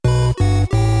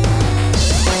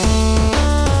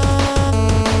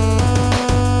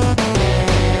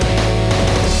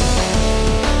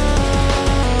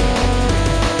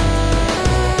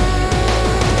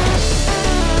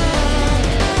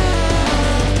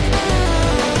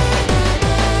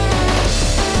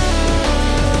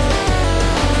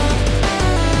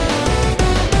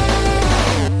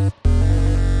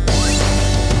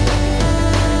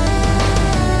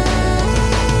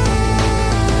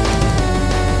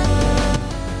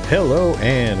Hello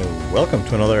and welcome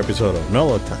to another episode of No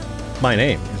Load Time. My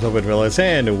name is Obed Velez,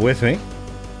 and with me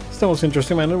is the most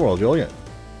interesting man in the world, Julian.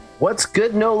 What's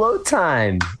good, no load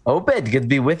time? Obed, good to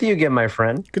be with you again, my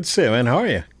friend. Good to see you, man. How are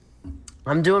you?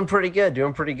 I'm doing pretty good,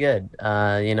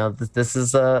 this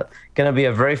is going to be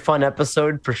a very fun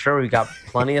episode for sure. We've got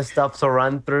plenty of stuff to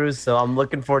run through, so I'm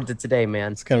looking forward to today,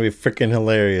 man. It's going to be freaking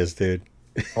hilarious, dude.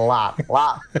 A lot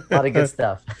of good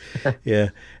stuff.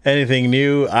 Yeah. Anything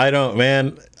new? I don't,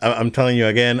 man. I'm telling you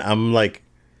again, I'm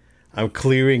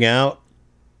clearing out.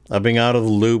 I've been out of the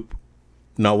loop,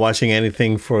 not watching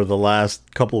anything for the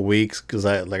last couple of weeks because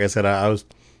I'm a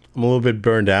little bit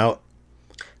burned out.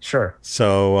 Sure.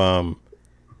 So,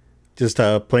 just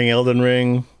playing Elden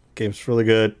Ring. Game's really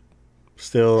good.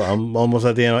 Still, I'm almost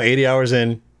at the end, 80 hours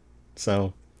in.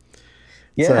 So,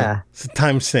 yeah, it's a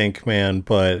time sink, man.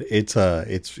 But it's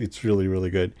really, really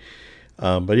good.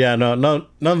 But yeah, not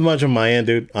much on my end,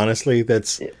 dude. Honestly,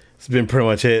 it's been pretty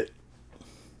much it.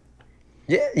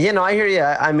 Yeah, I hear you.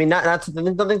 I mean,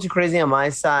 nothing too crazy on my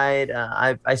side.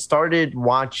 I started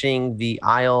watching the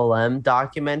ILM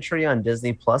documentary on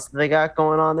Disney Plus that they got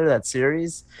going on there. That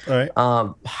series, All right.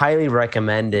 Highly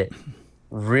recommend it.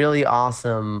 Really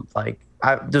awesome.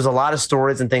 There's a lot of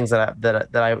stories and things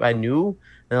that I knew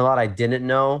and a lot I didn't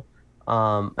know.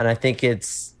 And I think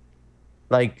it's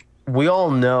like we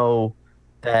all know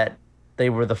that they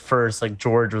were the first. Like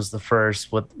George was the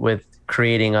first with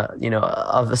creating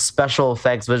a special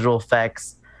effects, visual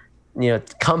effects,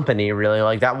 company. Really,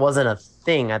 like that wasn't a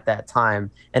thing at that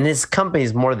time. And his company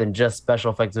is more than just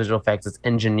special effects, visual effects. It's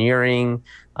engineering,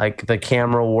 like the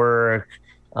camera work.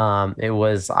 It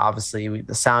was obviously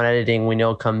the sound editing we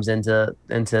know comes into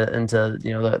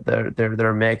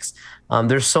their mix.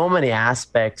 There's so many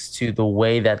aspects to the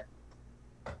way that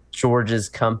George's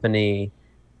company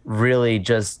really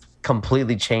just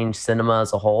completely changed cinema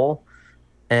as a whole.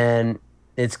 And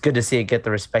it's good to see it get the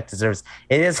respect it deserves.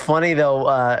 It is funny though,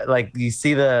 like you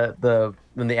see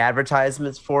when the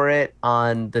advertisements for it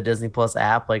on the Disney Plus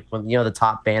app, like when the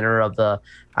top banner of the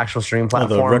actual stream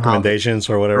platform, the recommendations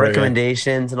or whatever,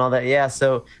 recommendations and all that. Yeah,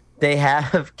 so they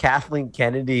have Kathleen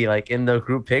Kennedy like in the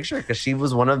group picture because she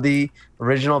was one of the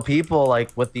original people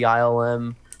like with the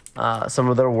ILM, some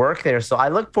of their work there. So I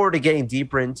look forward to getting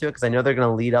deeper into it because I know they're going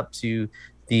to lead up to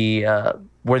the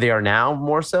where they are now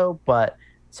more so, but.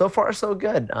 So far, so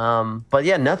good. But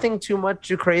yeah, nothing too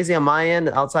crazy on my end.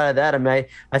 Outside of that, I mean,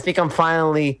 I think I'm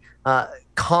finally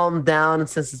calmed down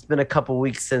since it's been a couple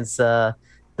weeks since the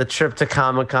trip to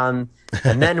Comic-Con,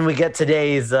 and then we get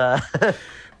today's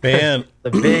man,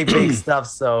 the big stuff.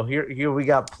 So here we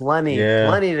got plenty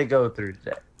to go through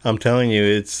today. I'm telling you,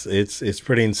 it's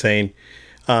pretty insane.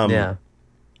 Yeah.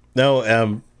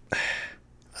 No,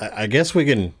 I guess we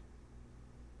can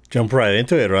jump right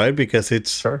into it, right? Because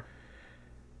it's sure.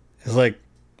 It's like,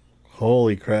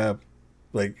 holy crap.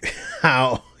 Like,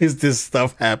 how is this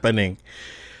stuff happening?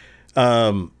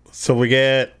 So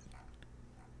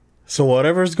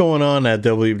whatever's going on at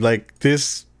like,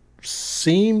 this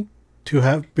seemed to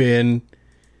have been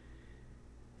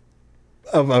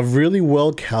a really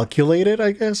well calculated,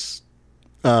 I guess,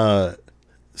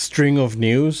 string of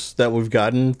news that we've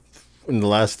gotten in the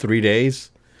last 3 days.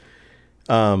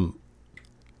 That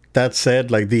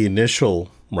said, like, the initial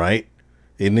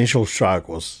shock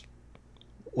was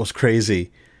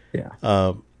crazy.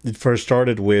 Yeah. It first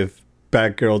started with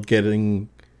Batgirl getting,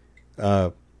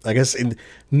 I guess,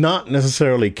 not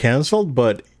necessarily canceled,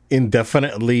 but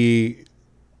indefinitely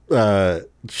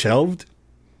shelved.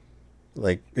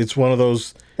 Like it's one of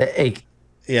those.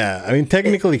 Yeah, I mean,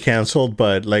 technically canceled,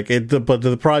 but like but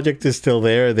the project is still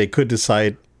there. They could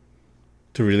decide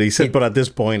to release it, but at this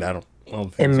point, I don't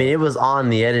think it was on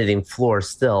the editing floor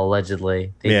still,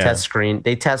 allegedly. They test screened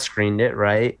it,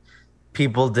 right?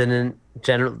 People didn't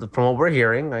generally, from what we're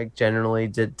hearing, like generally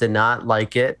did not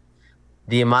like it.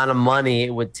 The amount of money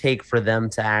it would take for them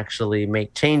to actually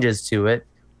make changes to it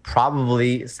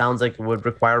probably sounds like it would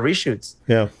require reshoots.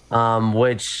 Yeah.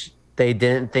 Which they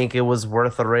didn't think it was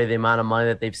worth already the amount of money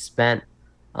that they've spent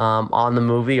on the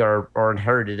movie or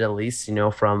inherited at least,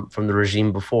 from the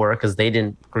regime before, because they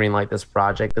didn't greenlight this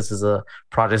project. This is a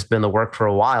project's been in the work for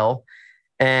a while.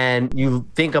 And you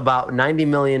think about $90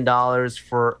 million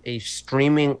for a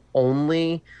streaming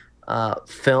only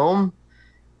film,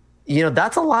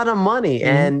 that's a lot of money. Mm-hmm.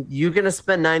 And you're going to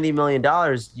spend $90 million.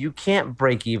 You can't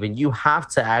break even. You have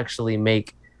to actually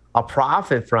make a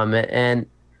profit from it. And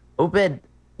Obed,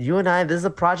 you and I, this is a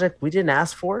project we didn't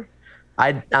ask for.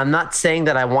 I'm not saying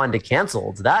that I wanted to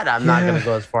cancel that. I'm not going to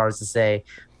go as far as to say,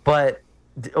 but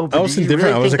I was indifferent.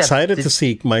 Really I was excited to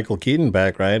see Michael Keaton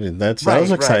back, right? And that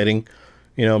was exciting.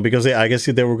 Because I guess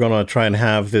they were gonna try and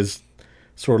have this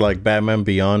sort of like Batman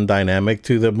Beyond dynamic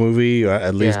to the movie, or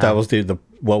at least that was the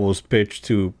what was pitched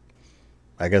to,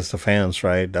 I guess, the fans,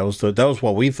 right? That was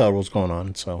what we thought was going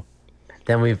on. So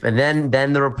then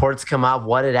the reports come out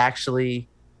what it actually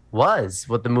was,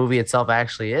 what the movie itself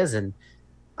actually is, and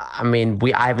I mean,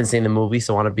 I haven't seen the movie,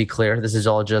 so I want to be clear. This is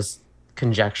all just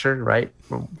conjecture, right?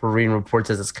 We're reading reports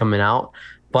as it's coming out,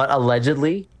 but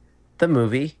allegedly, the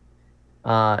movie,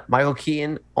 Michael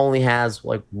Keaton only has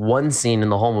like one scene in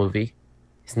the whole movie.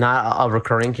 He's not a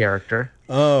recurring character.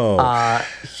 Oh,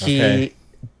 okay.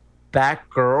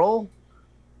 Batgirl,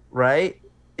 right?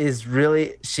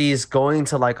 She's going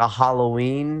to like a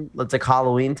Halloween. It's like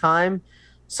Halloween time,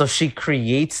 so she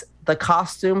creates the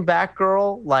costume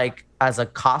Batgirl like as a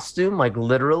costume, like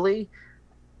literally,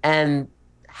 and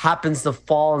happens to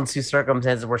fall into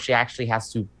circumstances where she actually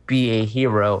has to be a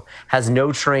hero, has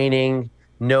no training,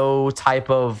 no type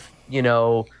of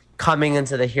coming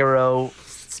into the hero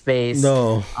space.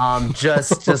 No.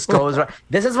 Just goes right.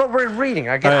 This is what we're reading.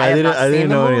 Again, I didn't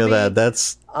know any of that.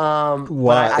 That's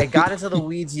why I got into the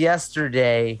weeds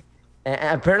yesterday.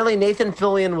 And apparently Nathan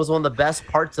Fillion was one of the best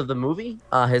parts of the movie.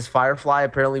 His Firefly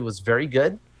apparently was very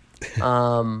good.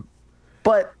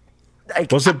 But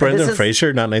was it Brendan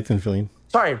Fraser, not Nathan Fillion?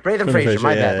 Sorry, Brendan Fraser.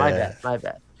 My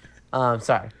bad.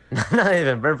 Sorry, not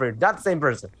even Brendan Fraser. Not the same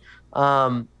person.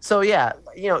 So yeah,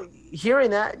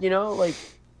 hearing that, like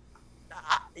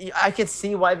I could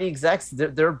see why the execs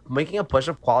they're making a push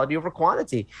of quality over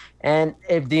quantity, and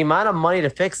if the amount of money to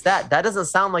fix that doesn't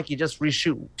sound like you just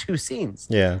reshoot 2 scenes.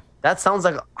 Yeah, that sounds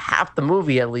like half the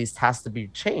movie at least has to be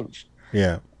changed.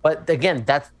 Yeah, but again,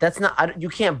 that's not you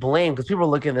can't blame, because people are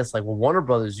looking at this like, well, Warner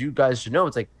Brothers, you guys should know.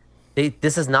 It's like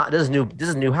this is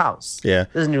new house. Yeah,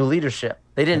 this is new leadership.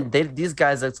 These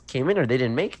guys that came in, or they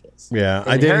didn't make this. Yeah,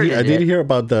 I did hear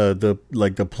about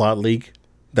the plot leak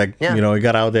that it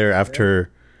got out there after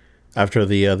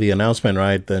the announcement,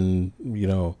 right? Then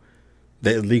the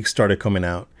leaks started coming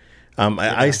out.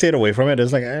 I stayed away from it.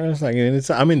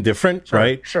 I'm indifferent, sure,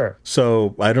 right? Sure.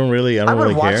 So I don't really care. I would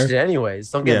have watched it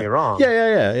anyways. Don't get me wrong.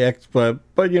 Yeah. But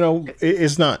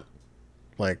it's not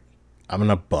like I'm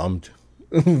not bummed.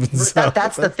 So,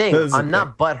 that's the thing. I'm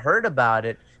not butthurt about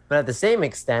it, but at the same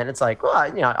extent, it's like, well,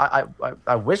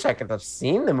 I wish I could have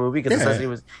seen the movie, because it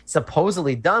was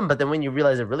supposedly done, but then when you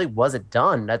realize it really wasn't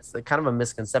done, that's kind of a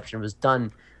misconception. It was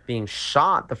done being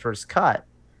shot, the first cut,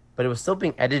 but it was still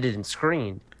being edited and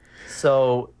screened.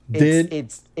 So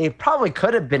it probably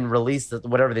could have been released at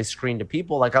whatever they screened to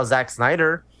people, like how Zack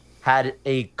Snyder had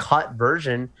a cut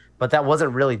version, but that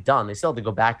wasn't really done. They still had to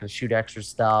go back and shoot extra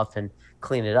stuff and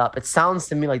clean it up. It sounds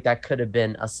to me like that could have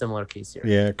been a similar case here.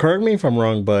 Yeah, correct me if I'm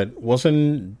wrong, but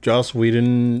wasn't Joss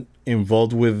Whedon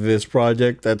involved with this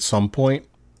project at some point?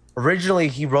 Originally,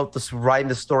 he wrote writing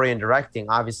the story and directing.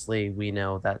 Obviously, we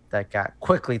know that got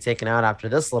quickly taken out after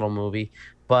this little movie.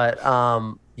 But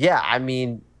yeah, I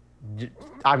mean,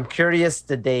 I'm curious,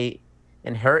 did they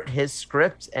inherit his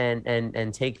script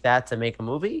and take that to make a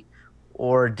movie?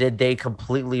 Or did they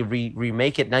completely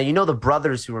remake it? Now, the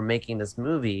brothers who were making this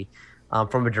movie,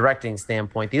 from a directing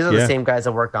standpoint, these are the same guys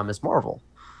that worked on Miss Marvel.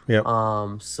 Yeah.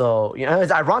 So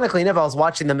ironically enough, I was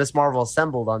watching the Miss Marvel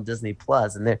Assembled on Disney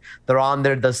Plus, and they're on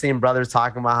there. The same brothers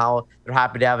talking about how they're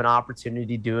happy to have an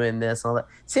opportunity doing this and all that.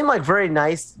 Seemed like very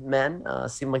nice men.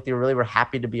 Seemed like they really were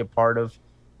happy to be a part of,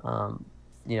 a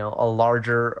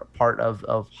larger part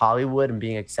of Hollywood and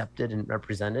being accepted and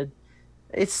represented.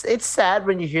 It's sad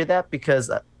when you hear that,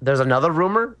 because there's another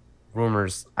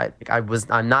rumors.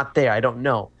 I'm not there. I don't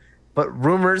know. But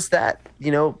rumors that,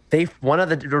 one of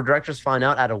the directors found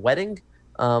out at a wedding,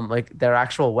 like their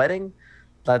actual wedding,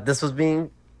 that this was being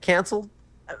canceled.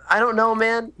 I don't know,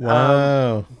 man.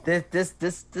 Wow. This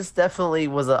definitely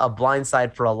was a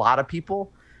blindside for a lot of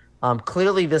people.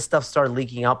 Clearly, this stuff started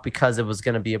leaking out because it was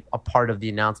going to be a part of the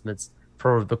announcements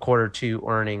for the Q2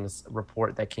 earnings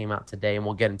report that came out today, and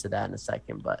we'll get into that in a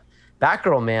second. But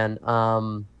Batgirl, man,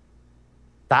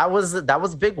 that was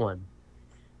a big one.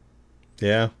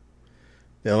 Yeah.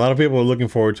 Yeah, a lot of people were looking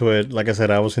forward to it. Like I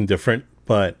said, I was indifferent,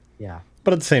 but at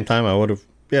the same time, I would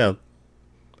have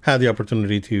had the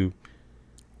opportunity to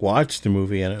watch the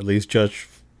movie and at least judge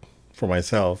for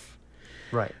myself.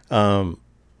 Right.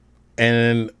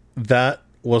 And that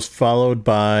was followed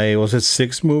by, was it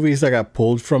 6 movies that got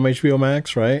pulled from HBO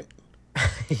Max, right?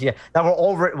 Yeah, that were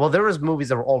already. Well, there was movies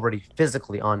that were already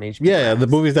physically on HBO. Yeah, the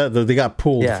movies that they got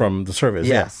pulled from the service.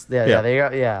 Yes, they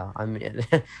got. Yeah, I mean,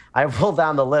 I pulled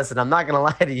down the list, and I'm not gonna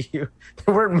lie to you,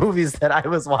 there weren't movies that I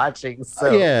was watching.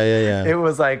 So yeah. It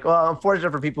was like, well,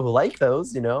 unfortunate for people who like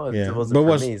those, It wasn't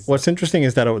but for me. What's interesting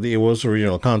is that it was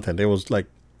original content. It was like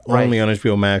only Right. on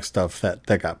HBO Max stuff that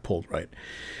got pulled, right?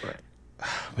 Right.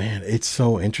 Man, it's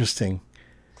so interesting.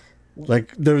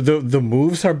 Like the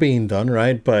moves are being done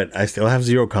right, but I still have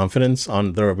zero confidence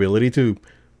on their ability to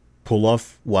pull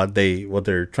off what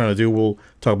they're trying to do. We'll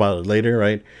talk about it later,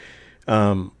 right?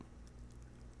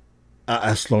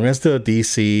 As long as the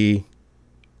DC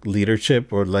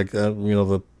leadership or like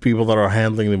the people that are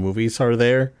handling the movies are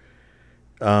there,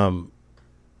 I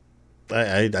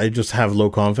just have low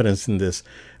confidence in this.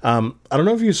 I don't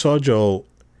know if you saw, Joe,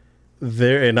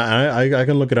 there, and I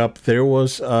can look it up. There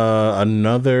was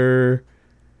another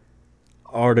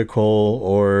article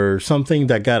or something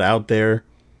that got out there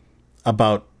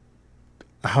about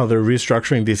how they're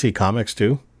restructuring DC Comics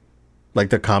too, like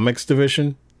the comics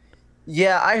division.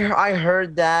 Yeah, I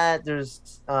heard that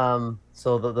there's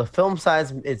so the film side,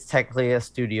 it's technically a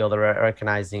studio, they're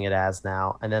recognizing it as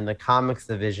now, and then the comics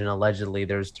division, allegedly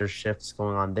there's shifts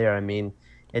going on there. I mean,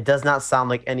 it does not sound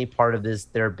like any part of this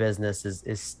their business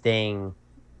is staying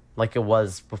like it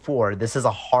was before. This is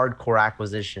a hardcore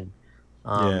acquisition.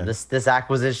 Yeah, This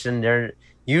acquisition, they're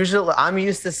usually, I'm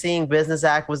used to seeing business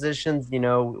acquisitions.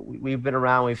 We've been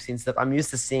around, we've seen stuff. I'm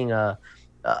used to seeing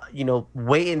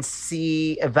wait and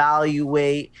see,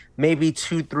 evaluate, maybe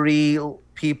two, three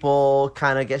people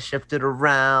kind of get shifted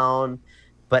around,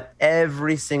 but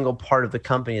every single part of the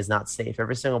company is not safe.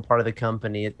 Every single part of the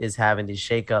company is having these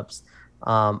shakeups.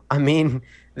 I mean,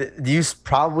 you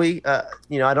probably, I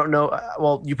don't know.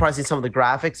 Well, you probably seen some of the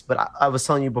graphics, but I was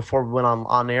telling you before we went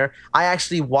on air. I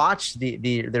actually watched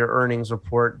their earnings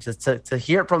report just to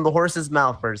hear it from the horse's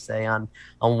mouth, per se, on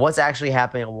what's actually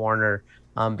happening at Warner,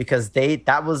 because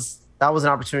that was an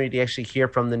opportunity to actually hear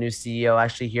from the new CEO,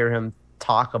 actually hear him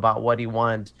talk about what he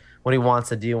wants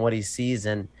to do, and what he sees,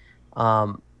 and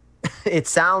um, it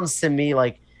sounds to me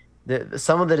like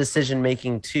some of the decision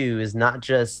making too is not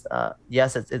just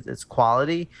yes, it's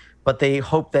quality, but they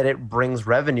hope that it brings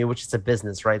revenue, which is a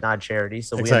business, right, not charity.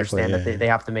 So we exactly. understand Yeah, that they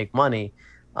yeah. have to make money.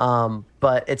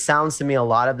 But it sounds to me a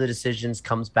lot of the decisions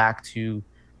comes back to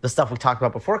the stuff we talked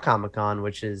about before Comic-Con,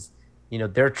 which is,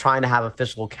 they're trying to have a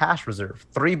fiscal cash reserve.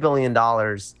 $3 billion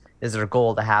is their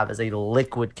goal to have as a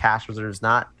liquid cash reserves,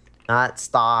 not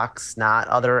stocks, not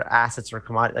other assets or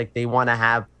commodity. Like, they want to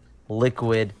have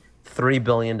liquid $3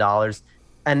 billion.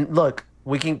 And look,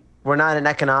 we're not an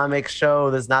economics show.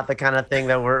 That's not the kind of thing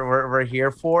that we're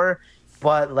here for.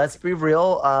 But let's be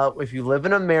real. If you live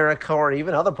in America or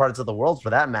even other parts of the world, for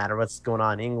that matter, what's going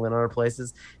on in England or other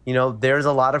places, there's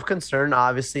a lot of concern,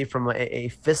 obviously, from a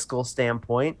fiscal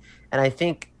standpoint. And I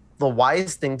think the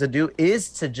wise thing to do is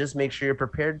to just make sure you're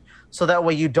prepared, so that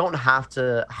way you don't have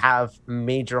to have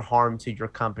major harm to your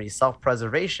company.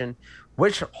 Self-preservation,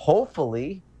 which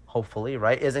hopefully,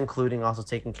 right, is including also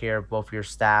taking care of both your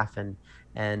staff and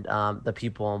the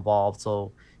people involved.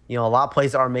 So, a lot of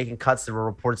places are making cuts. There were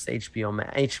reports to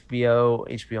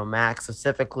HBO Max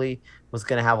specifically was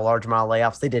going to have a large amount of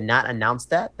layoffs. They did not announce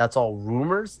that. That's all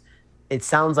rumors. It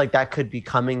sounds like that could be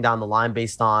coming down the line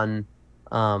based on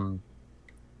um,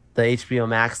 the HBO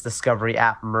Max Discovery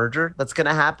app merger that's going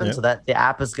to happen. Yeah. So that the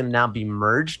app is going to now be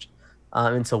merged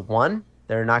into one.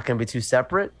 They're not going to be two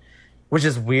separate, which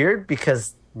is weird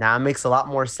because now it makes a lot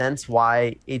more sense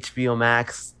why HBO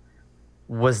Max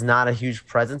was not a huge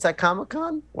presence at Comic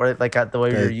Con, or like at the way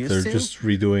we were They're used to. just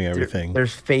redoing They're, everything. they're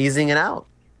phasing it out.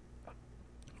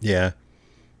 Yeah,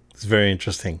 it's very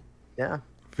interesting. Yeah.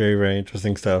 Very, very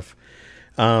interesting stuff.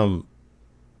 Um,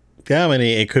 yeah, I mean,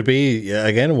 it could be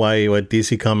again why what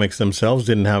DC Comics themselves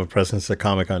didn't have a presence at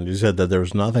Comic Con. You said that there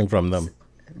was nothing from them.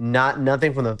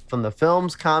 Nothing from the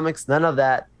films, comics, none of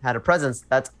that had a presence.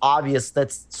 That's obvious.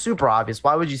 That's super obvious.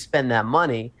 Why would you spend that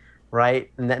money, right?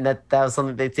 And that was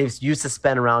something they used to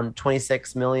spend around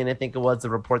 26 million, I think it was the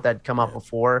report that had come out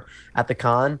before at the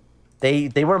con.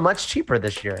 They were much cheaper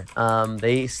this year.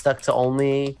 They stuck to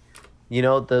only,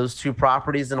 those two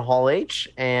properties in Hall H,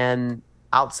 and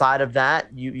outside of that,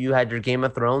 you had your Game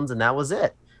of Thrones, and that was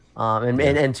it.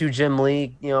 And two Jim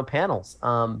Lee, panels.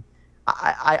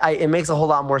 It makes a whole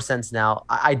lot more sense now.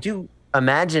 I do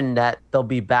imagine that they'll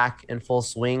be back in full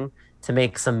swing to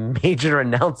make some major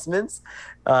announcements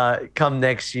come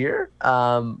next year.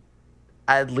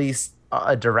 At least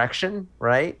a direction,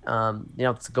 right?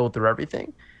 To go through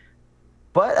everything.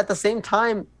 But at the same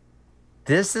time,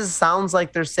 sounds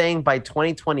like they're saying by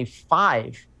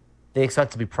 2025 they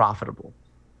expect to be profitable.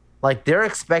 Like, they're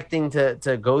expecting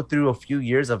to go through a few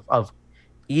years of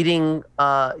eating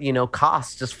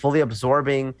costs, just fully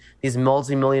absorbing these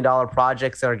multi-million-dollar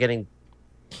projects that are getting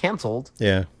canceled,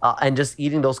 Yeah, and just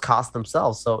eating those costs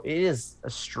themselves. So it is a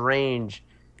strange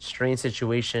strange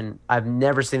situation. I've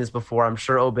never seen this before. I'm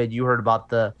sure, Obed, you heard about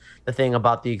the thing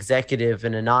about the executive,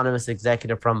 an anonymous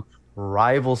executive from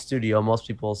rival studio. Most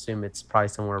people assume it's probably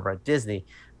somewhere over at Disney.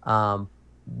 Um,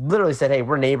 Literally said, "Hey,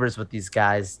 we're neighbors with these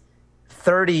guys.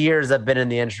 30 years I've been in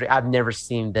the industry. I've never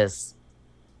seen this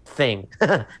thing."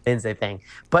 They didn't say thing,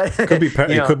 but It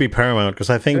could be Paramount,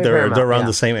 because I think they're around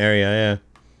the same area. Yeah.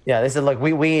 Yeah, they said, "Look,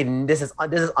 we this is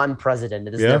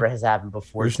unprecedented. This never has happened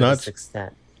before to this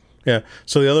extent." Yeah.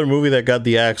 So the other movie that got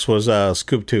the axe was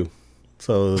Scoop 2.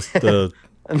 So the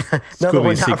another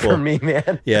one not for me,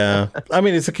 man. Yeah. I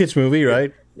mean, it's a kids movie,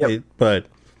 right? Yep. But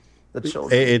the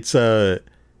children. It's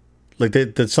like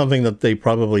that's something that they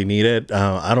probably needed.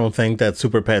 I don't think that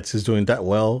Super Pets is doing that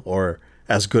well or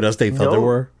as good as they thought they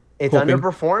were. It's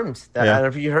underperformed. I don't know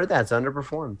if you heard that. It's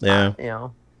underperformed. Yeah.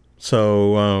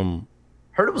 So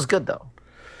heard it was good though.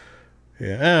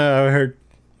 Yeah, I heard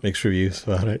mixed reviews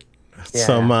about it.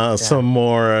 Some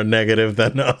more negative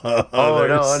than others.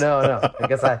 Oh no! I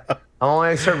guess I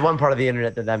only heard one part of the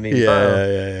internet that means.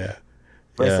 Yeah.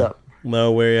 What's up?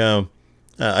 No,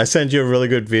 I sent you a really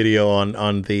good video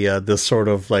on the this sort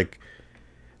of like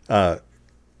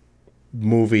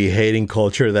movie hating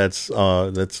culture that's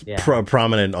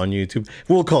prominent on YouTube.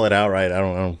 We'll call it out, right? I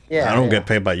don't get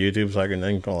paid by YouTube, so I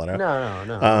can call it out.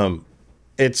 No.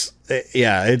 It's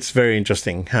very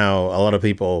interesting how a lot of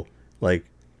people like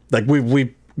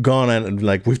we've gone and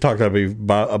like we've talked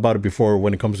about it before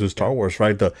when it comes to Star Wars,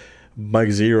 right? The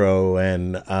Mike Zero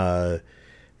and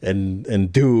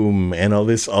Doom and all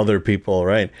these other people,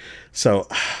 right? So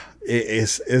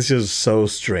it's just so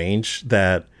strange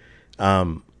that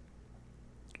when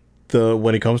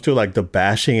it comes to like the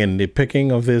bashing and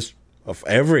nitpicking of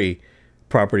every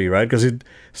property, right? Because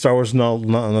Star Wars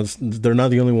they're not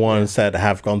the only ones that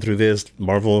have gone through this.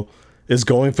 Marvel is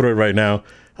going through it right now.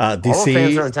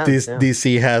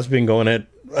 DC has been going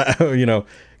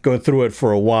through it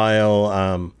for a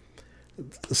while.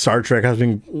 Star Trek has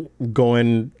been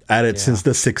going at it since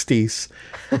the 60s.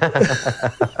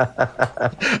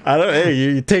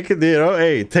 You take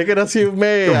it, take it as you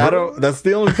may. That's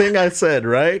the only thing I said,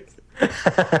 right?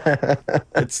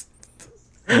 It's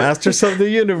Masters of the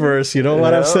Universe. You know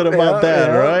what I've said about that,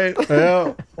 right?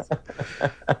 Yeah.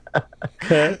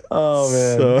 Okay. Oh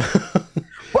man. So.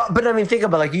 Well, but I mean, think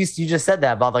about like you just said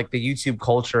that about like the YouTube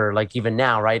culture, like even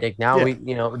now, right? Like now we,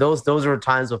 those are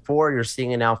times before. You're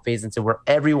seeing it now phase into where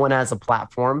everyone has a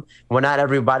platform. Well, not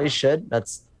everybody should.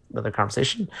 That's another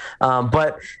conversation.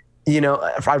 But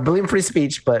I believe in free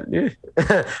speech, but when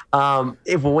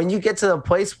you get to the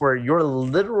place where your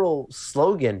literal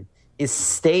slogan is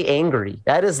 "Stay angry,"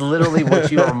 that is literally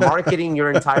what you are marketing your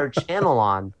entire channel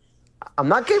on. I'm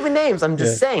not giving names. I'm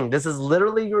just saying this is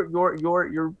literally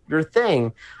your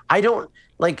thing. I don't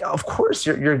like. Of course,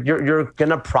 you're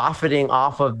gonna profiting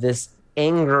off of this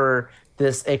anger,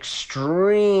 this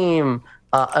extreme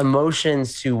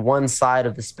emotions to one side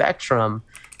of the spectrum.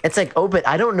 It's like, but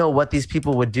I don't know what these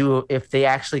people would do if they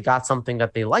actually got something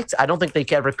that they liked. I don't think they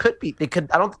ever could be. I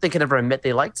don't think they could ever admit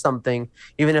they liked something,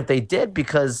 even if they did,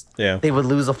 because they would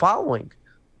lose a following.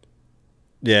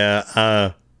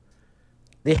 Yeah.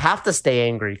 They have to stay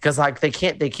angry because like they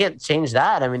can't change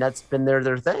that. I mean, that's been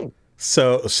their thing.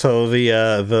 So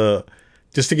the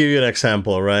just to give you an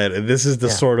example, right? This is the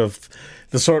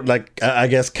sort like I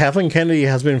guess Kathleen Kennedy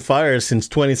has been fired since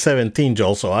 2017,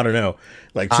 Joel. So I don't know.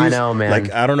 Like I know, man.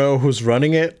 Like I don't know who's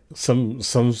running it. Some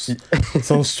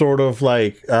sort of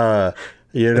like it's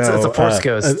a Force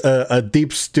Ghost, a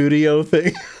deep studio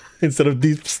thing. Instead of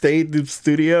deep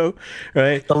studio,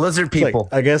 right? The lizard people.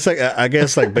 Like, I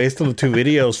guess like based on the two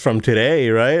videos from today,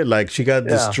 right? Like she got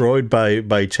destroyed by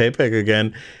Chapek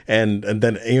again, and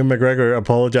then Ian McGregor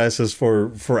apologizes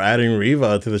for adding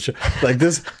Reva to the show. Like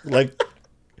this, like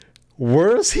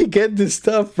where does he get this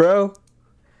stuff, bro?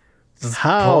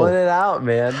 How pulling it out,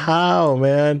 man? How,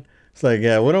 man? It's like we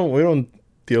don't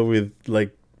deal with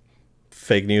like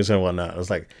fake news and whatnot. It's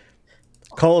like.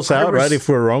 Call us out, right? If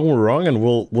we're wrong, and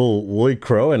we'll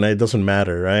crow, and it doesn't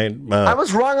matter, right? I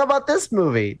was wrong about this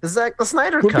movie, the Zack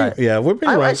Snyder cut. We've been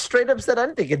wrong. I straight up said I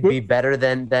didn't think it'd be better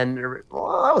than.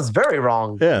 Well, I was very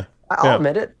wrong. Yeah, I'll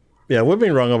admit it. Yeah, we've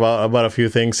been wrong about a few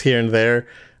things here and there,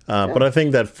 but I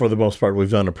think that for the most part,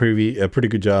 we've done a pretty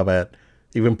good job at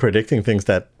even predicting things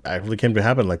that actually came to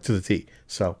happen, like to the T.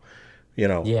 So,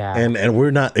 and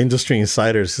we're not industry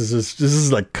insiders. This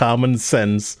is like common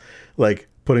sense, like.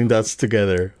 Putting dots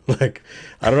together, like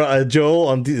I don't know, Joel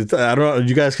I don't know,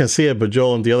 you guys can see it, but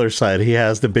Joel on the other side, he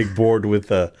has the big board with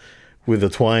the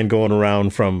twine going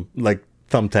around from like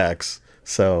thumbtacks.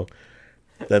 So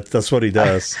That's what he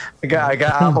does.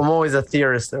 I'm always a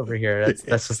theorist over here.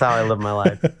 That's just how I live my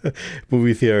life.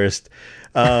 Movie theorist.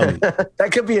 That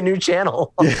could be a new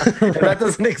channel. That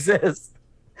doesn't exist.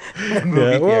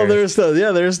 Yeah. Well, there's the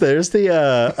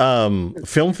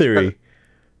film theory.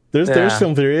 There's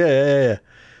film theory.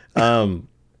 Yeah.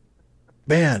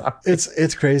 Man,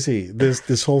 it's crazy.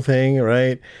 This whole thing,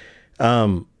 right?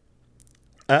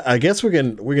 I guess we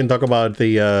can talk about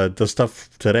the stuff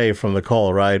today from the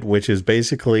call, right? Which is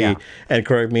basically, and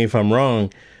correct me if I'm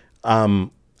wrong,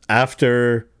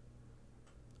 after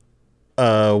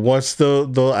what's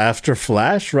the after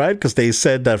Flash, right? Because they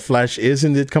said that Flash is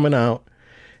indeed coming out,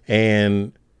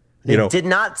 and they did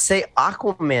not say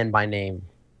Aquaman by name.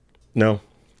 No,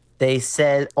 they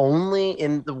said only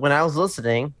when I was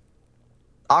listening,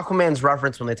 Aquaman's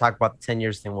reference when they talk about the 10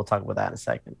 years thing. We'll talk about that in a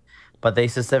second. But they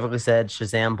specifically said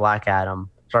Shazam, Black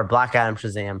Adam,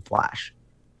 Shazam, Flash.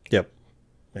 Yep.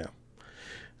 Yeah.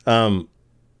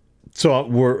 So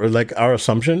we're like our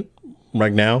assumption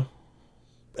right now,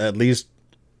 at least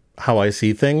how I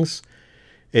see things,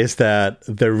 is that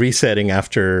they're resetting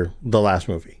after the last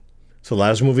movie. So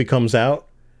last movie comes out,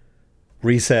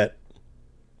 reset,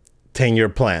 10-year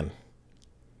plan.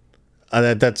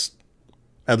 That's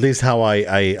at least how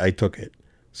I took it.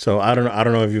 So I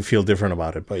don't know if you feel different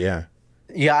about it, but yeah.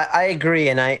 Yeah, I agree,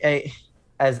 and I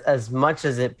as much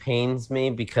as it pains me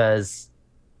because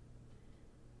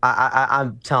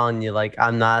I'm telling you, like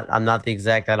I'm not the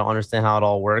exact. I don't understand how it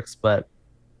all works, but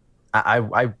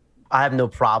I have no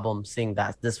problem seeing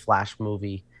that this Flash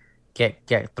movie get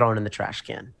thrown in the trash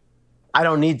can. I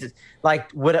don't need to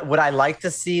like would I like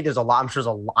to see? There's a lot.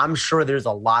 I'm sure there's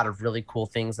a lot of really cool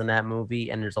things in that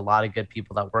movie, and there's a lot of good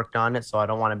people that worked on it. So I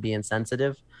don't want to be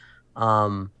insensitive.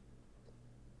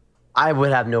 I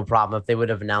would have no problem if they would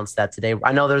have announced that today.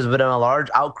 I know there's been a large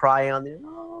outcry on the.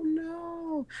 Oh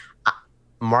no!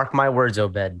 Mark my words,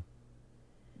 Obed.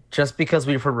 Just because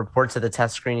we've heard reports that the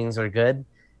test screenings are good,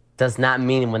 does not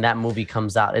mean when that movie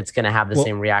comes out, it's going to have the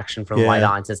same reaction from light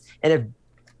audiences. And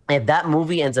if that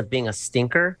movie ends up being a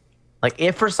stinker, like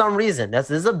if for some reason,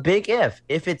 this is a big if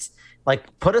it's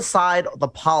like put aside the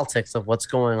politics of what's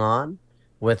going on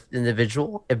with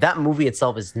individual, if that movie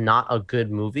itself is not a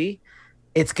good movie,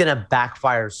 it's going to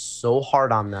backfire so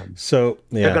hard on them. So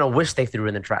they're going to wish they threw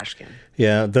in the trash can.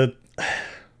 Yeah.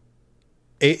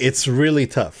 It's really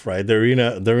tough, right? They're in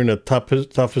a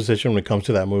tough position when it comes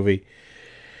to that movie.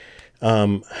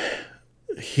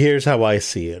 Here's how I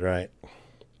see it, right?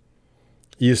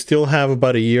 You still have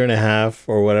about a year and a half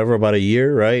or whatever, about a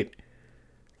year, right?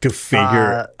 To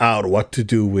figure out what to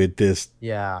do with this.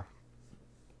 Yeah.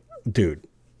 Dude.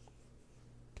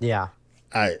 Yeah.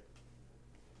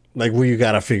 You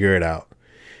got to figure it out.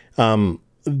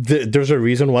 There's a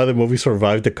reason why the movie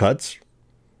survived the cuts,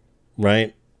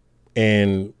 right?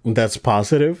 And that's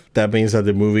positive. That means that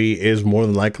the movie is more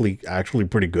than likely actually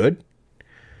pretty good.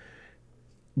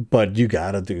 But you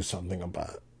got to do something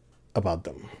about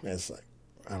them. It's like,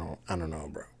 I don't know,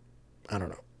 bro. I don't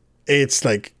know. It's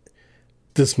like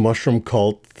this mushroom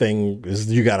cult thing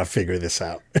is, you got to figure this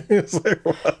out. It's like,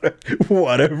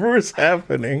 whatever is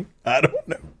happening, I don't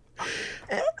know.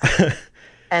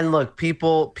 And look,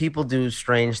 people do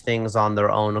strange things on their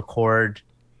own accord,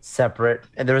 separate.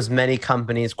 And there's many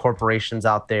companies, corporations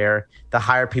out there that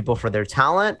hire people for their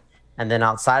talent. And then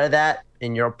outside of that,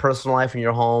 in your personal life, in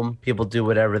your home, people do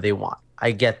whatever they want.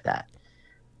 I get that.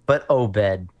 But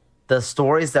Obed, the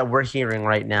stories that we're hearing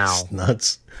right now, it's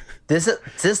nuts.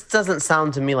 This doesn't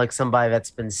sound to me like somebody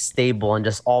that's been stable and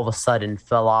just all of a sudden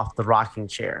fell off the rocking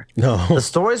chair. No. The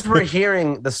stories we're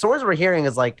hearing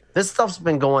is like this stuff's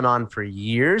been going on for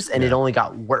years and it only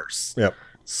got worse. Yep.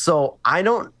 So I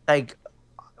don't like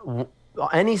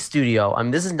any studio. I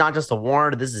mean, this is not just a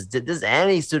Warner. This is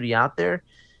any studio out there.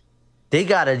 They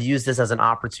got to use this as an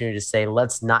opportunity to say,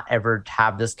 let's not ever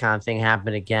have this kind of thing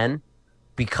happen again,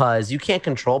 because you can't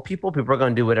control people. People are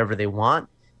going to do whatever they want.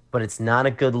 But it's not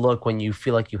a good look when you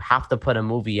feel like you have to put a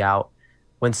movie out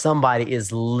when somebody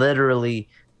is literally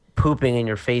pooping in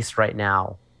your face right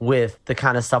now with the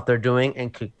kind of stuff they're doing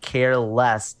and could care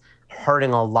less,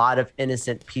 hurting a lot of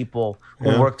innocent people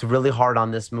who worked really hard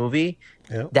on this movie.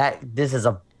 Yeah. That this is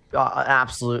an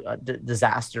absolute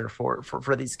disaster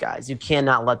for these guys. You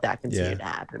cannot let that continue to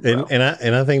happen. Bro.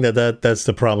 And I think that's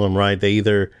the problem, right? They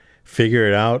either figure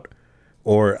it out,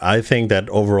 or I think that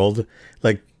overall,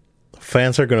 like,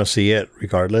 fans are going to see it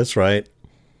regardless, right?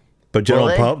 But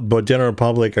general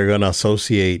public are going to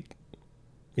associate,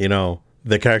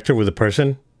 the character with the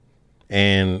person,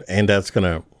 and that's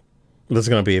going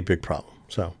to be a big problem.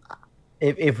 So,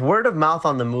 if word of mouth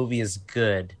on the movie is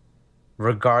good,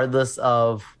 regardless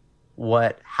of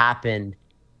what happened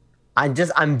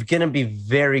I'm gonna be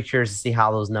very curious to see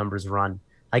how those numbers run.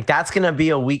 Like that's gonna be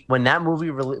a week when that movie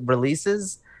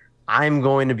releases. I'm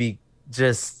going to be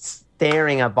just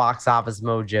staring at Box Office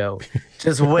Mojo,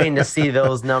 just waiting to see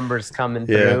those numbers coming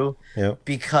through. Yeah.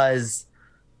 Because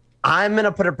I'm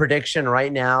gonna put a prediction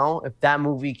right now. If that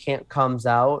movie comes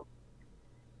out,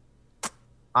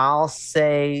 I'll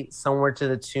say somewhere to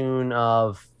the tune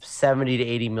of $70 to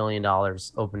 $80 million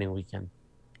opening weekend.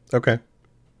 Okay,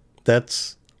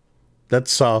 that's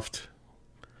soft.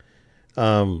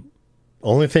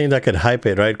 Only thing that could hype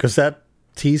it, right? Because that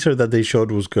teaser that they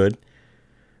showed was good,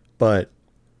 but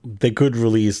they could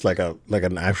release like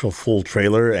an actual full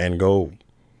trailer and go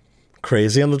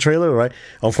crazy on the trailer, right?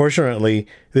 Unfortunately,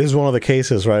 this is one of the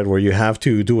cases, right, where you have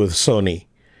to do with Sony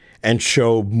and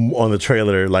show on the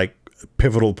trailer like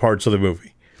pivotal parts of the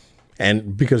movie,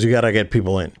 and because you gotta get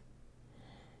people in,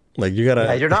 like you gotta.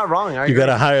 Yeah, you're not wrong. You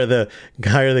gotta hire the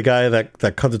guy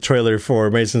that cut the trailer for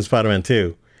Amazing Spider-Man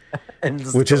 2,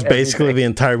 which is basically the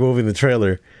entire movie in the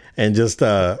trailer, and just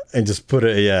put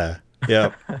it. Yeah.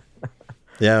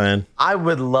 Yeah, man. I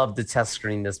would love to test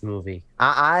screen this movie.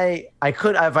 I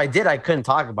could, if I did, I couldn't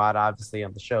talk about it obviously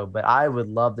on the show, but I would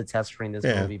love to test screen this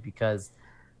movie because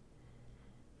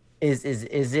is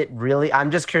it really?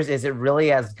 I'm just curious. Is it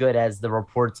really as good as the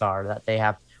reports are that they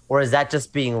have, or is that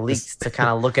just being leaked to kind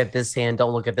of look at this hand,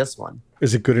 don't look at this one?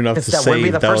 Is it good enough to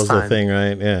save? That was the thing,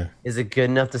 right? Yeah. Is it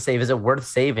good enough to save? Is it worth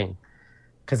saving?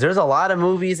 Because there's a lot of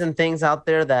movies and things out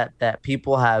there that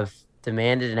people have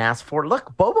demanded and asked for.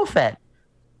 Look, Boba Fett.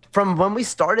 From when we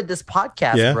started this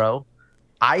podcast, bro,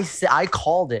 I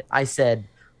called it. I said,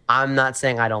 I'm not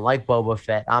saying I don't like Boba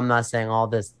Fett. I'm not saying all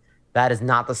this. That is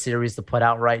not the series to put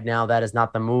out right now. That is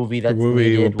not the movie that's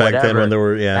needed. Back whatever. then when there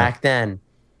were, Back then,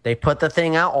 they put the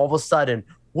thing out. All of a sudden,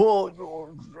 well,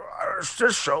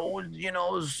 this show,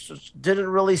 didn't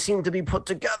really seem to be put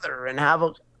together and have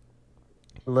a.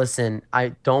 Listen, I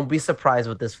don't be surprised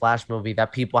with this Flash movie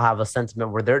that people have a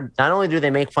sentiment where they're not only do they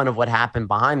make fun of what happened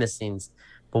behind the scenes,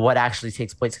 but what actually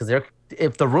takes place. Because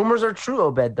if the rumors are true,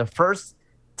 Obed, the first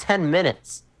 10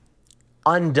 minutes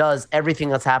undoes everything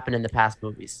that's happened in the past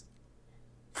movies.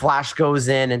 Flash goes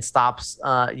in and stops,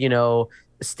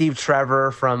 Steve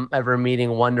Trevor from ever meeting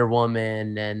Wonder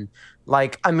Woman. And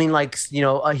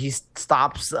he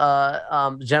stops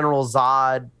General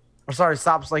Zod.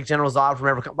 Stops like General Zod from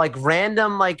ever, like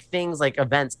random things, like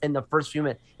events in the first few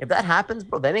minutes. If that happens,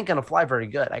 bro, that ain't going to fly very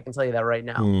good. I can tell you that right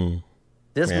now.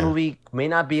 This movie may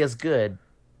not be as good.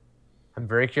 I'm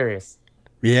very curious.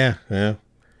 Yeah.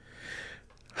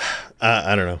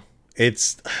 I don't know.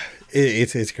 It's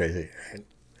crazy.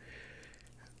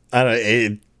 I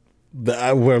don't.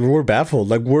 We're baffled.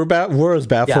 Like we're as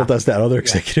baffled as that other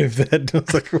executive that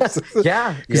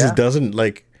because it doesn't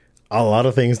like a lot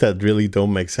of things that really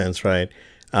don't make sense, right?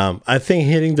 I think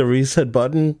hitting the reset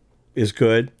button is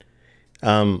good.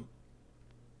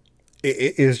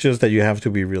 It's just that you have to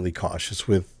be really cautious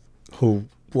with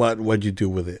what you do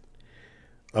with it.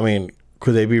 I mean,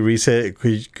 could they be resetting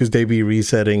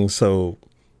so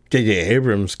J.J.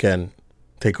 Abrams can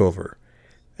take over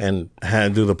and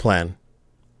do the plan?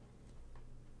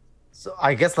 So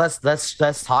I guess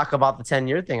let's talk about the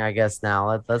 10-year thing. I guess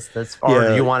now let's or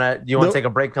do you want to take a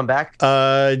break? Come back.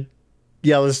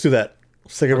 Yeah, let's do that.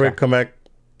 Let's take a break. Come back,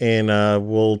 and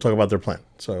we'll talk about their plan.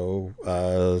 So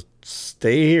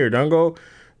stay here.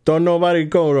 Don't nobody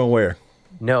go nowhere.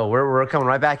 No, we're coming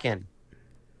right back in.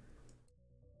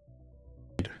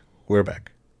 We're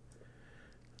back.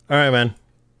 All right, man.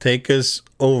 Take us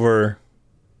over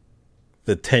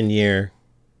the 10-year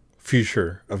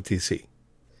future of DC.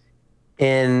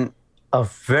 In a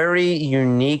very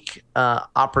unique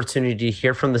opportunity to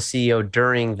hear from the CEO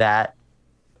during that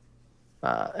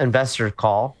investor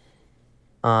call,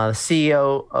 the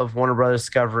CEO of Warner Brothers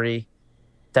Discovery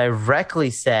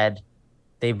directly said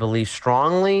they believe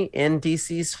strongly in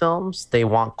DC's films. They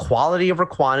want quality over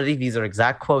quantity. These are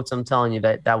exact quotes. I'm telling you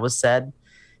that was said.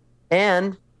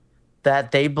 And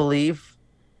that they believe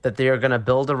that they are going to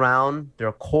build around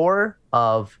their core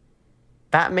of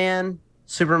Batman,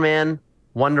 Superman,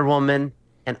 Wonder Woman,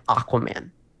 and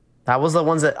Aquaman. That was the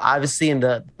ones that obviously in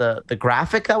the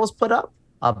graphic that was put up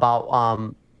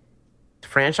about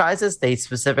franchises, they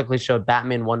specifically showed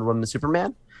Batman, Wonder Woman,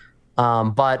 Superman.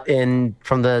 But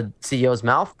from the CEO's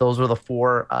mouth, those were the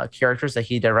four characters that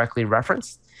he directly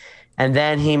referenced. And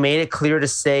then he made it clear to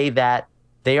say that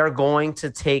they are going to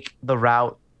take the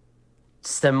route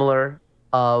similar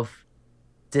of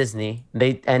Disney.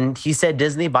 And he said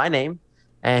Disney by name.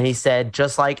 And he said,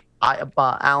 just like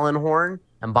Alan Horn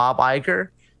and Bob Iger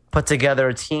put together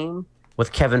a team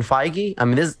with Kevin Feige. I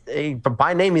mean,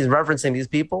 by name, he's referencing these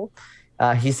people.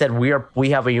 He said we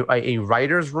have a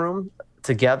writers room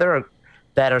together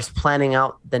that is planning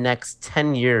out the next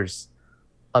 10 years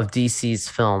of DC's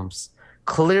films.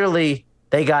 Clearly,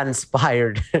 they got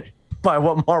inspired by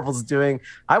what Marvel's doing.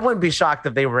 I wouldn't be shocked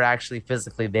if they were actually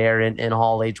physically there in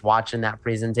Hall H watching that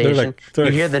presentation. You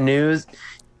hear the news,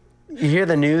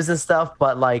 and stuff,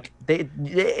 but like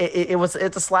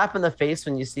it's a slap in the face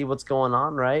when you see what's going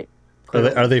on, right?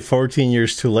 Are they 14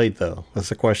 years too late though? That's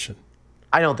the question.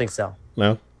 I don't think so.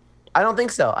 No, I don't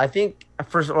think so. I think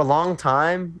for a long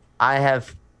time I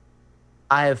have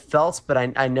felt, but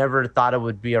I never thought it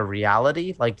would be a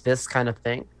reality, like this kind of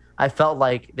thing. I felt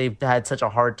like they've had such a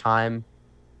hard time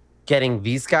getting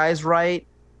these guys right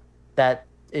that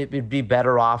it would be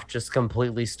better off just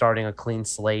completely starting a clean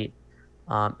slate,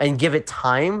 and give it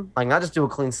time. Like, not just do a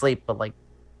clean slate, but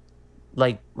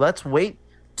like let's wait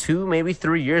 2, maybe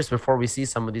 3 years before we see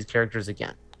some of these characters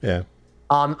again. Yeah.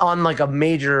 On like a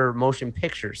major motion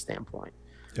picture standpoint.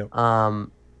 Yep.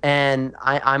 And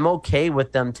I'm okay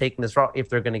with them taking this route if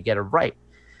they're going to get it right.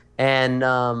 And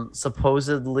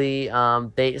supposedly,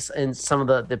 they and some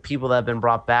of the people that have been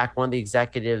brought back. One of the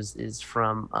executives is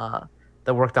from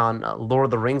that worked on Lord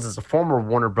of the Rings, is a former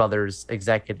Warner Brothers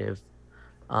executive.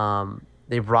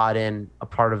 They brought in a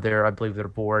part of their, I believe, their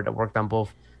board that worked on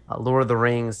both Lord of the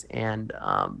Rings and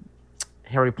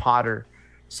Harry Potter.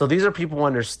 So these are people who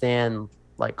understand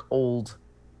like old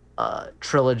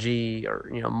trilogy or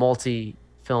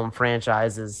multi-film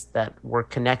franchises that were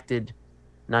connected,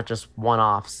 not just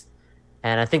one-offs.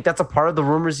 And I think that's a part of the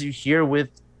rumors you hear with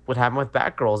what happened with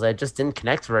Batgirls. It just didn't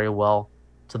connect very well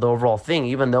to the overall thing,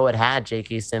 even though it had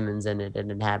J.K. Simmons in it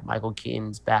and it had Michael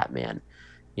Keaton's Batman.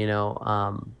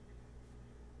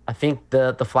 I think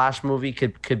the Flash movie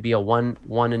could be a one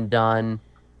and done.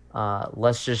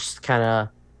 Let's just kind of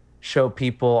show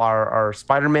people our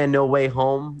Spider-Man No Way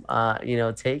Home,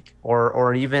 take,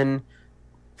 or even,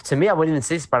 to me, I wouldn't even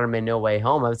say Spider-Man No Way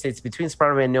Home. I would say it's between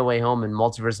Spider-Man No Way Home and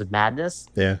Multiverse of Madness.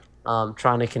 Yeah.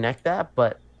 Trying to connect that,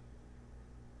 but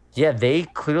yeah, they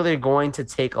clearly are going to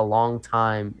take a long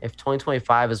time. If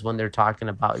 2025 is when they're talking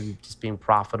about just being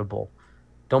profitable,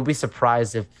 don't be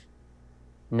surprised if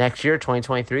next year,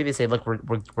 2023, they say, look,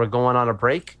 we're going on a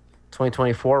break.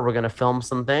 2024, we're going to film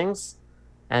some things.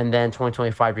 And then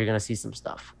 2025, you're going to see some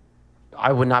stuff.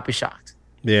 I would not be shocked.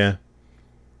 Yeah.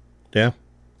 Yeah.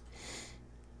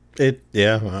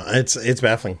 It's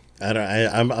baffling.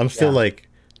 I'm still like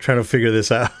trying to figure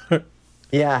this out.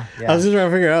 Yeah. I was just trying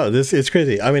to figure out this. It's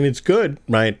crazy. I mean, it's good,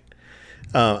 right?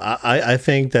 I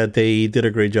think that they did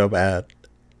a great job at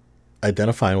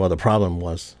identifying what the problem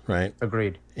was, right?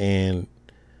 Agreed. And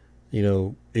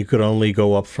it could only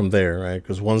go up from there, right?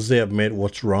 Because once they admit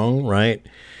what's wrong, right?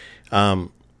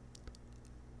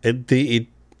 It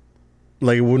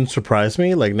wouldn't surprise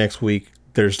me. Like next week,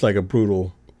 there's like a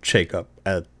brutal shakeup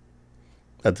at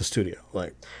the studio,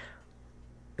 like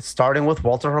starting with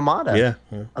Walter Hamada. Yeah.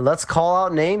 Let's call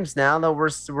out names now that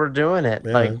we're doing it.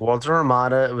 Yeah. Like Walter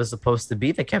Hamada was supposed to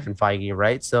be the Kevin Feige,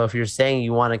 right? So if you're saying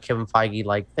you want a Kevin Feige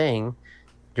like thing,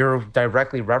 you're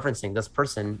directly referencing this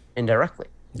person indirectly.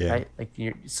 Yeah.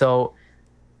 Right? So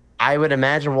I would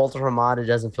imagine Walter Hamada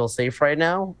doesn't feel safe right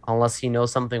now unless he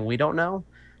knows something we don't know.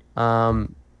 I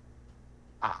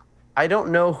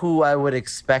don't know who I would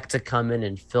expect to come in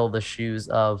and fill the shoes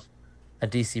of a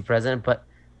DC president, but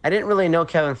I didn't really know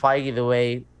Kevin Feige the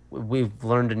way we've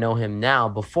learned to know him now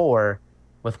before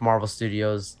with Marvel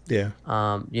Studios. Yeah.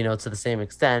 To the same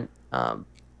extent.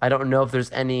 I don't know if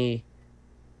there's any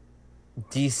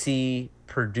DC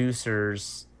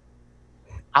producers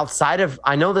outside of,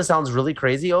 I know this sounds really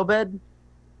crazy, Obed,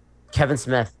 Kevin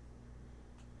Smith.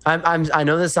 I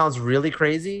know this sounds really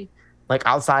crazy. Like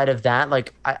outside of that,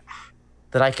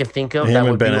 that I can think of. Him that and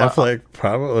would Ben be Affleck,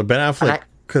 probably Ben Affleck,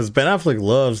 because Ben Affleck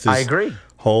loves this. I agree.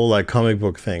 Whole like comic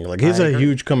book thing. Like he's a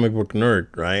huge comic book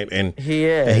nerd, right? And he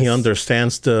is. And he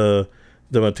understands the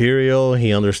material.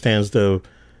 He understands the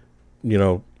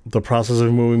process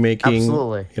of movie making.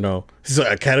 Absolutely. He's an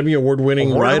Academy Award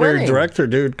winning writer, director,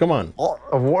 dude. Come on.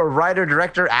 Writer,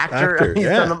 director, actor.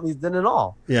 He's done it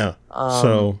all. Yeah.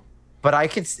 But I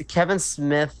could see Kevin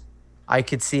Smith. I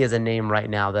could see as a name right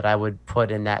now that I would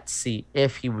put in that seat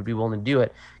if he would be willing to do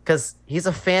it, because he's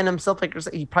a fan himself. Like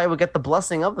he probably would get the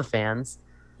blessing of the fans,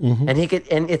 and he could.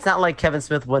 And it's not like Kevin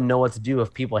Smith wouldn't know what to do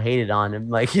if people hated on him.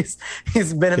 Like he's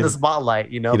been in the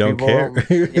spotlight. You don't care.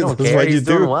 You don't care. He's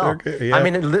doing well. Okay, yeah. I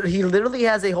mean, he literally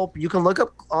has a whole. You can look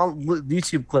up on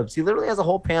YouTube clips. He literally has a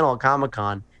whole panel at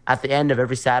Comic-Con at the end of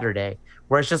every Saturday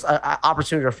where it's just an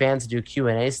opportunity for fans to do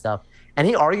Q&A stuff, and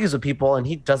he argues with people, and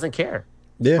he doesn't care.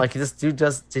 Yeah. Like this dude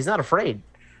he's not afraid.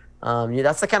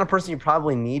 That's the kind of person you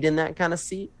probably need in that kind of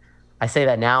seat. I say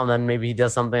that now, and then maybe he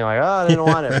does something like, oh, I didn't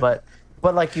want it. But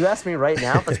like you asked me right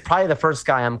now, that's probably the first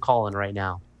guy I'm calling right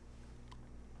now.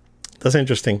 That's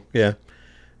interesting. Yeah.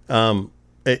 I mean,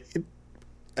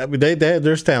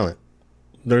 there's talent.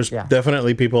 There's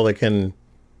definitely people that can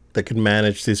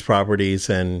manage these properties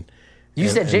You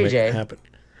said and make it JJ. happen.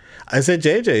 I said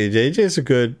JJ. JJ is a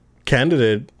good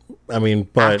candidate. I mean,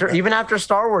 but Even after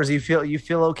Star Wars, you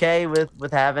feel okay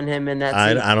with having him in that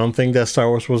seat? I don't think that Star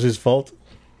Wars was his fault.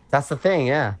 That's the thing,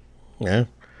 yeah. Yeah.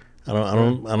 I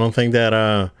don't think that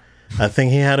I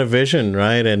think he had a vision,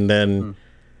 right? And then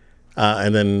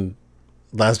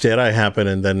Last Jedi happened,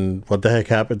 and then what the heck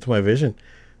happened to my vision?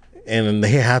 And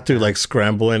then he had to like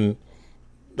scramble and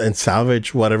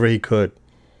salvage whatever he could,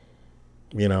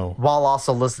 you know, while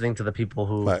also listening to the people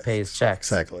who pay his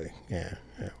checks. Exactly. Yeah.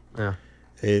 Yeah.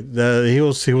 He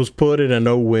was put in a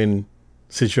no-win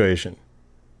situation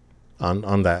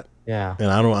on that. Yeah. And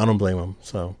I don't blame him.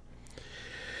 So,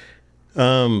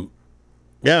 yeah,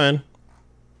 man,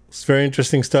 it's very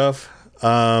interesting stuff.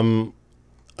 Real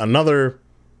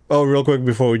quick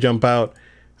before we jump out,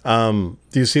 do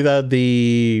you see that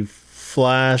the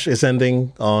Flash is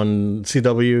ending on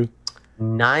CW?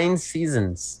 9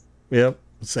 seasons. Yep,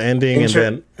 it's ending,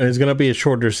 and it's gonna be a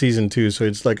shorter season too. So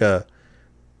it's like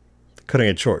cutting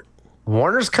it short.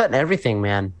 Warner's cutting everything,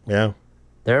 man. Yeah,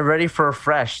 they're ready for a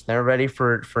fresh. They're ready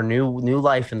for new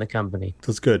life in the company.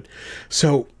 That's good.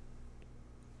 So,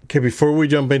 okay, before we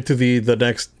jump into the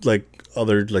next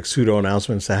other pseudo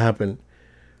announcements that happen,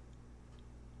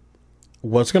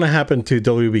 what's gonna happen to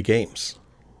WB Games?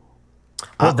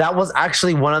 Well, that was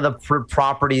actually one of the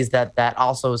properties that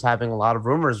also is having a lot of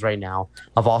rumors right now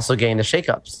of also getting the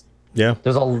shakeups. Yeah,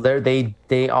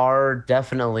 they are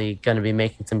definitely going to be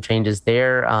making some changes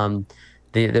there.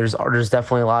 There's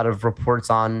definitely a lot of reports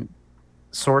on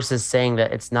sources saying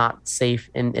that it's not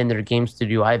safe in their game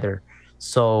studio either.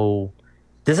 So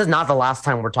this is not the last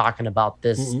time we're talking about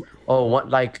this. Mm-hmm. Oh, what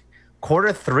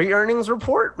Q3 earnings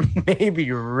report?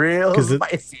 Maybe real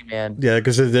spicy, man. Yeah,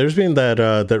 because there's been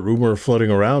that rumor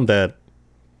floating around that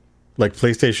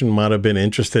PlayStation might have been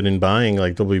interested in buying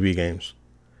WB Games.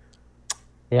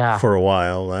 Yeah, for a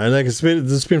while, and it's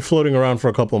been floating around for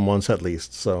a couple of months at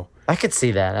least. So I could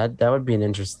see that. That would be an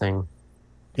interesting.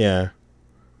 Yeah,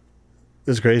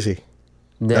 it's crazy.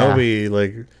 Yeah. That would be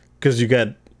because you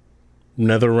got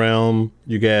NetherRealm,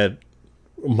 you got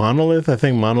Monolith. I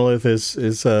think Monolith is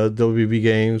WB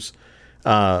Games,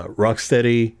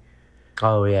 Rocksteady.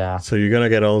 Oh yeah. So you're gonna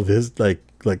get all this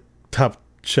top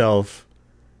shelf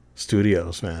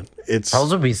studios, man.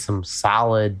 Those would be some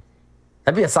solid.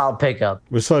 That'd be a solid pickup.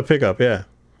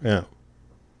 Yeah.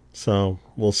 So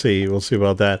we'll see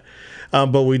about that.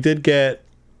 But we did get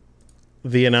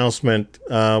the announcement.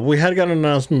 We had got an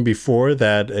announcement before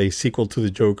that a sequel to the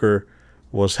Joker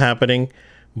was happening,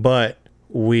 but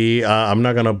I'm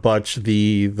not gonna butch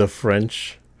the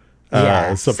French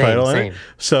subtitle in it.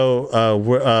 So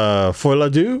we're Folie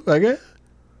Deux, I guess.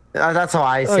 That's how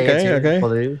I say it too.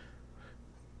 Okay.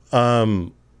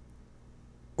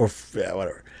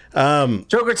 Whatever.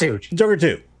 Joker 2.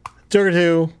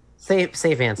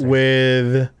 Safe answer.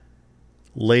 With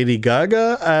Lady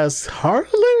Gaga as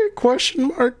Harley? Question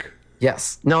mark.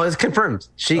 Yes. No, it's confirmed.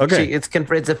 It's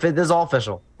confirmed. This is all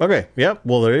official. Okay. Yep.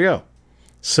 Well, there you go.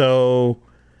 So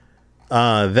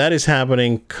that is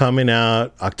happening, coming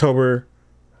out October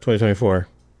 2024.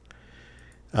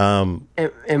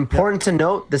 Important to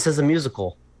note, this is a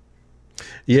musical.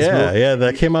 Yeah,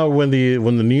 that came out when the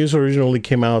news originally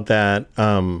came out that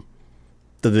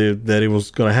it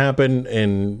was going to happen,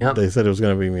 and they said it was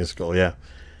going to be musical. Yeah,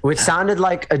 which sounded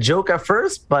like a joke at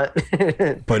first, but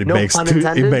it makes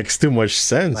too much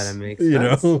sense. But it makes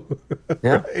sense.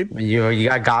 Yeah, right? You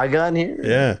got Gaga in here.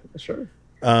 Yeah, sure.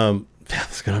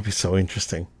 That's going to be so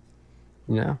interesting.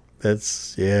 Yeah,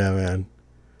 man.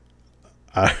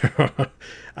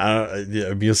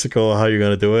 A musical, how you're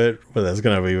gonna do it? Well, that's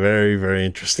gonna be very, very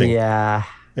interesting. Yeah.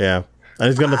 And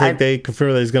it's gonna take. They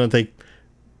confirm that it's gonna take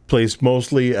place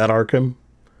mostly at Arkham.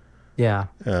 Yeah.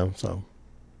 So,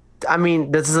 I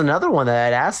mean, this is another one that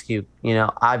I'd ask you.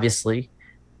 Obviously,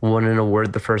 won an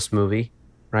award the first movie,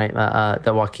 right?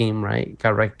 That Joaquin, right,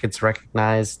 gets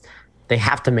recognized. They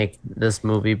have to make this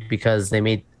movie because they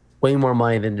made way more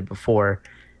money than they did before.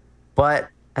 But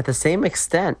at the same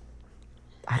extent,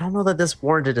 I don't know that this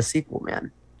warranted a sequel,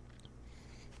 man.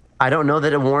 I don't know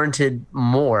that it warranted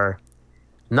more.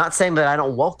 I'm not saying that I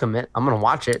don't welcome it. I'm going to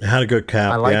watch it. It had a good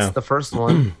cap. I liked the first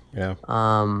one. Yeah.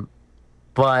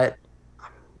 But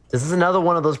this is another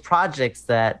one of those projects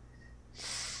that...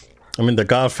 I mean, The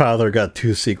Godfather got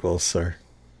 2 sequels, sir.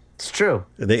 It's true.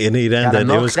 And it Gotta ended. It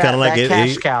milk was kind of like that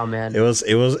cash cow, man.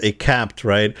 it capped,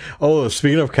 right? Oh,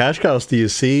 speaking of cash cows, do you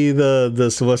see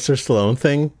the Sylvester Stallone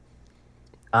thing?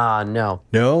 No.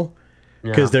 No,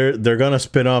 because they're gonna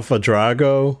spin off a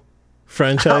Drago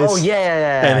franchise. Oh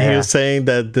yeah. And he was saying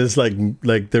that this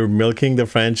like they're milking the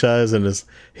franchise, and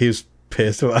he was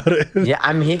pissed about it. Yeah,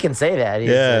 I mean he can say that. If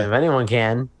anyone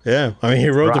can. Yeah, I mean he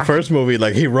wrote the first movie.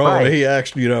 Like he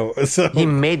actually so he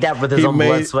made that with his own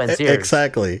blood, sweat, and tears.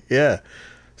 Exactly. Yeah.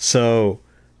 So,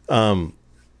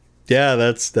 yeah,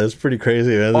 that's pretty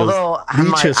crazy. Man. Although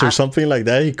leeches or something like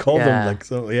that, he called them like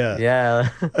so. Yeah. Yeah.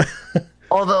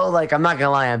 Although, like, I'm not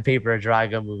gonna lie, on paper, a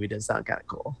Drago movie does sound kind of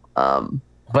cool.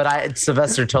 But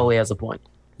Sylvester totally has a point.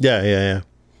 Yeah.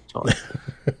 Totally.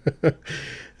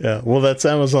 Yeah. Well, that's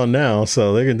Amazon now,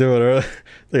 so they can do whatever.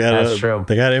 That's true.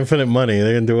 They got infinite money.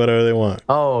 They can do whatever they want.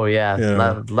 Oh yeah,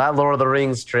 that Lord of the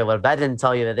Rings trailer. That didn't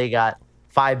tell you that they got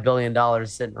 $5 billion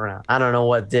sitting around. I don't know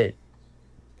what did.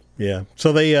 Yeah.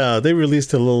 So they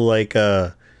released a little like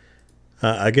I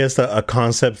guess a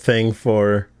concept thing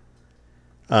for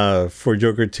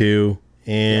Joker 2,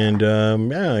 and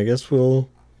I guess we'll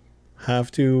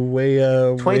have to wait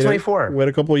 2024. Wait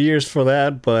a couple of years for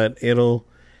that, but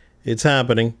it's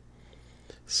happening.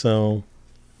 So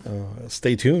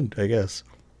stay tuned, I guess.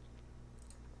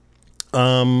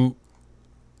 All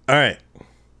right.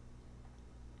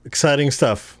 Exciting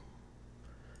stuff.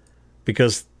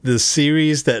 Because the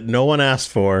series that no one asked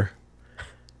for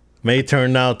may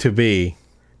turn out to be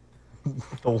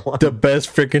the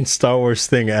best freaking Star Wars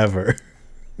thing ever.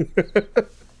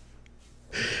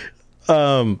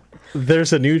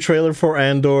 There's a new trailer for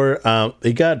Andor.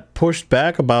 It got pushed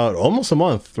back about almost a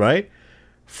month, right?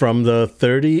 From the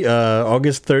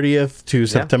August 30th to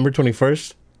September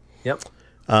 21st. Yep.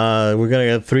 We're gonna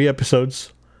get 3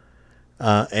 episodes.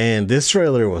 And this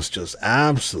trailer was just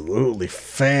absolutely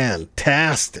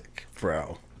fantastic,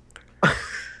 bro.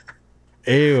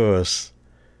 It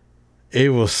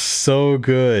was so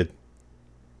good.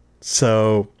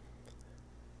 So,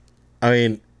 I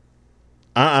mean,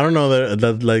 I don't know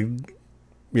that like,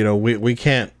 we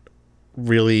can't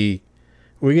really,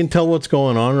 we can tell what's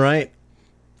going on, right,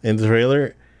 in the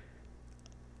trailer,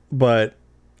 but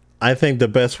I think the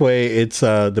best way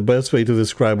to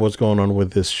describe what's going on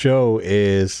with this show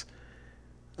is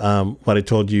what I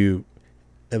told you,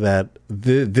 that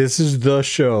this is the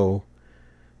show,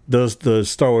 the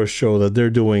Star Wars show that they're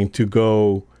doing to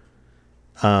go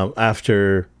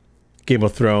after Game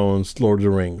of Thrones, Lord of the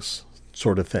Rings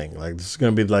sort of thing. Like, this is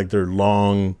going to be like their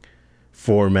long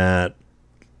format,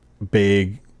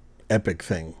 big, epic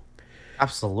thing.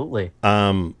 Absolutely.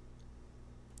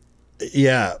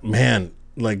 Yeah, man.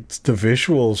 Like, the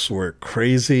visuals were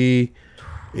crazy.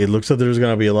 It looks like there's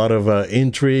going to be a lot of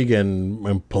intrigue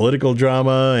and political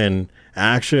drama and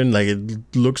action. Like,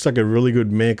 it looks like a really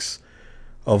good mix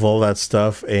of all that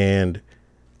stuff, and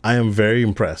I am very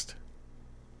impressed.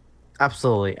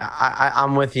 Absolutely,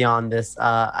 I'm with you on this.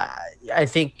 I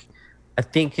think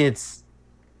it's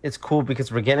cool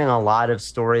because we're getting a lot of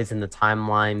stories in the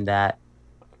timeline that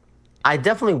I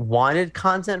definitely wanted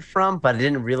content from, but I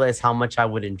didn't realize how much I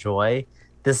would enjoy.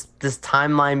 This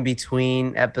timeline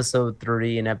between episode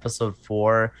 3 and episode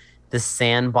 4, this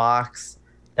sandbox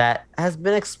that has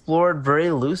been explored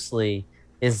very loosely,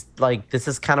 is like, this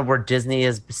is kind of where Disney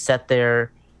has set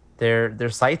their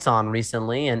sights on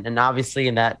recently, and obviously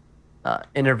in that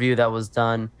interview that was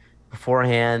done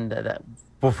beforehand,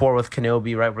 before with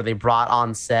Kenobi, right, where they brought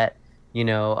on set,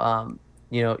 Ian,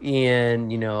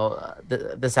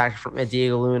 this actor from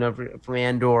Diego Luna from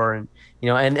Andor, and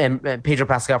and Pedro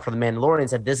Pascal for The Mandalorian,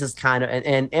 said this is kind of,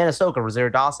 and Ahsoka, Rosario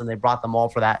Dawson, they brought them all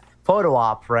for that photo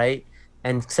op, right,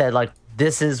 and said, like,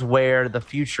 this is where the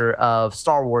future of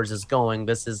Star Wars is going.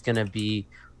 This is going to be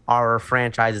our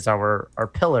franchises, our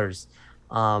pillars,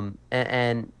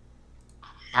 and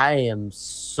I am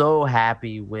so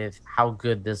happy with how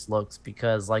good this looks,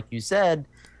 because, like you said,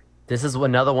 this is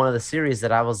another one of the series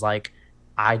that I was like,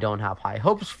 I don't have high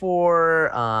hopes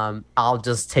for. I'll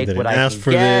just take what I can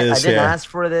get. I didn't ask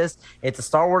for this. It's a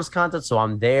Star Wars content, so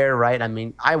I'm there, right? I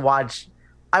mean, I'm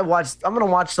gonna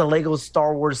watch the Lego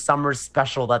Star Wars summer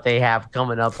special that they have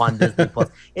coming up on Disney Plus.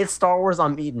 It's Star Wars.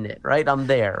 I'm eating it, right? I'm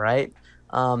there, right?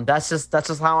 That's just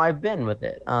how I've been with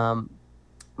it.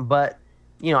 But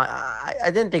I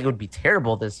didn't think it would be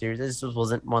terrible, this series. This just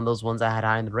wasn't one of those ones I had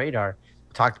high on the radar.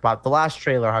 We talked about the last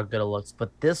trailer, how good it looks,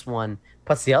 but this one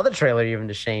puts the other trailer even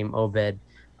to shame, Obed.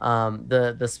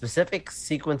 The specific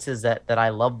sequences that I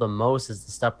love the most is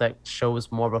the stuff that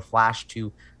shows more of a flash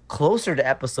to closer to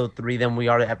episode 3 than we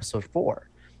are to episode 4.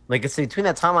 Like, it's between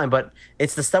that timeline, but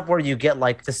it's the stuff where you get,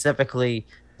 like, specifically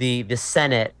the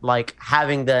Senate, like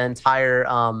having the entire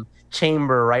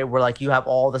chamber, right, where like you have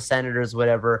all the senators,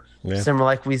 whatever, Yeah. similar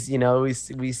like we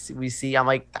see. I'm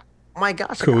like, oh my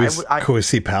gosh, like Could we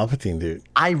see Palpatine, dude?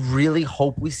 I really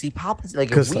hope we see Palpatine. Like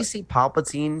if 'Cause, we like- see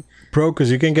Palpatine, Bro,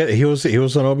 because you can get he was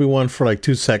on Obi-Wan for like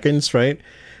 2 seconds, right?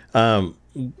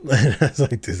 It's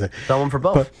like, someone for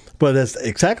both. but that's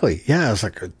exactly, yeah. It's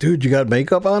like, dude, you got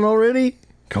makeup on already?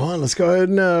 Come on, let's go ahead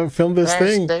and film this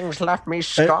thing. Things left me And,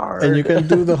 scarred. and you can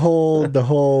do the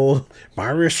whole my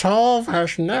resolve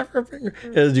has never been.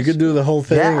 You can do the whole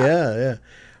thing,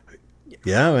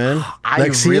 yeah, man. I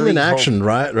Like see him really in action,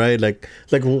 right? Like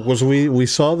was we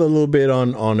saw the little bit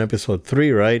on episode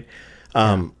 3, right?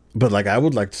 But like I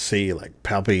would like to see like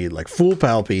Palpy, like full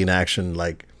Palpy in action,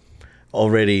 like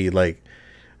already like.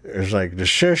 It's like the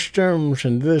systems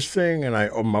and this thing, and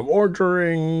I'm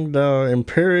ordering the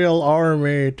Imperial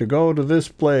Army to go to this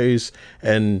place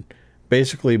and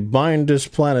basically bind this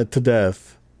planet to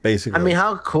death. Basically, I mean,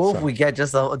 how cool if we get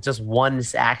just one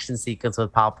action sequence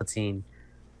with Palpatine,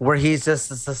 where he's just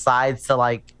decides to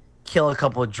like kill a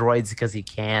couple of droids because he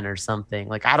can or something.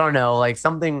 Like I don't know, like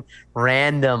something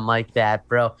random like that,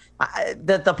 bro.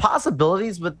 The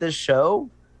possibilities with this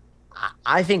show.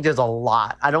 I think there's a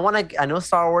lot. I don't want to. I know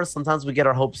Star Wars. Sometimes we get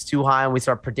our hopes too high and we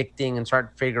start predicting and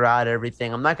start to figure out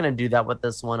everything. I'm not going to do that with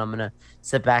this one. I'm going to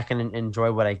sit back and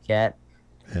enjoy what I get.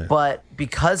 Yeah. But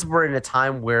because we're in a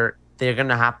time where they're going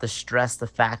to have to stress the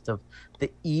fact of the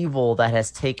evil that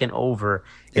has taken over.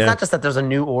 It's not just that there's a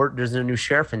new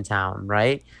sheriff in town,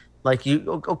 right? Like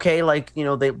okay, like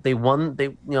they won.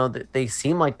 They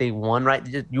seem like they won,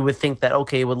 right? You would think that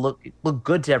it would look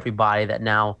good to everybody that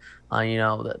now.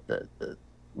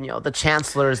 The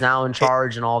chancellor is now in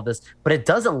charge and all of this, but it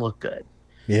doesn't look good.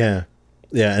 Yeah,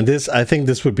 and I think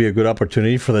this would be a good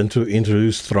opportunity for them to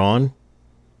introduce Thrawn.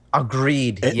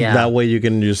 Agreed. Yeah, that way you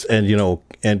can just and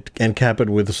cap it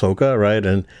with Ahsoka, right?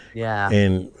 And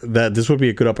that this would be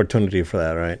a good opportunity for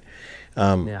that, right?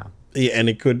 Yeah, and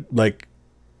it could I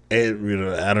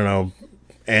don't know,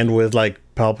 end with like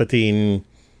Palpatine,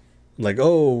 like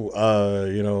Your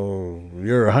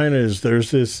Highness,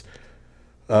 there's this.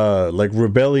 Like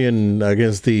rebellion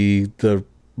against the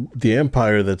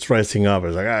empire that's rising up.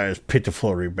 It's like, it's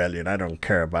pitiful rebellion. I don't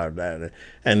care about that.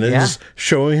 And then just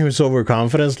showing his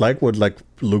overconfidence, like what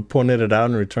Luke pointed it out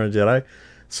in Return of the Jedi.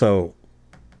 So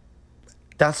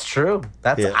that's true.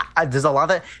 That's there's a lot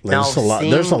that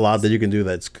there's a lot that you can do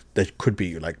that could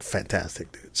be like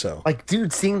fantastic, dude. So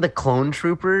dude, seeing the clone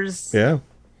troopers. Yeah.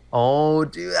 Oh,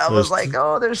 dude, I was like,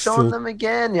 they're showing them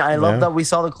again. I love that we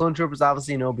saw the clone troopers,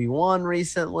 obviously, in Obi-Wan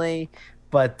recently,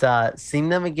 but seeing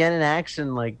them again in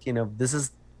action,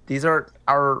 these are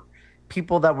our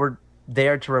people that were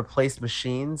there to replace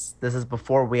machines. This is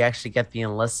before we actually get the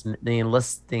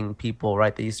enlisting people,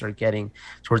 right, that you start getting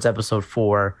towards episode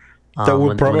 4. That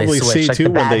we'll probably see, too,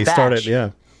 when they started,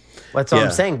 yeah. That's what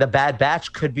I'm saying. The Bad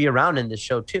Batch could be around in this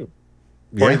show, too,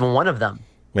 or even one of them.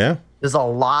 Yeah. There's a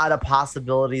lot of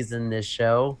possibilities in this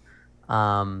show.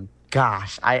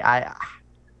 Gosh,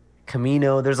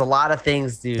 Camino. There's a lot of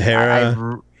things, dude.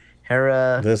 Hera.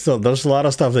 There's a lot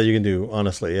of stuff that you can do.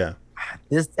 Honestly, yeah.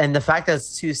 And the fact that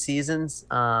it's 2 seasons,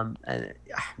 and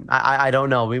I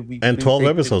don't know. We 12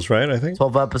 episodes, right? I think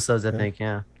 12 episodes. I think,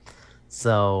 yeah.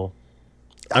 So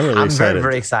I'm really excited. Very,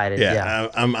 very excited. Yeah.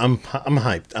 I'm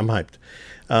hyped. I'm hyped.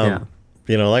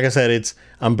 Like I said,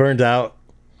 I'm burned out.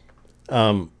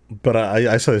 But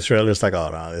I saw this trailer. It's like, oh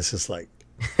no, this is like,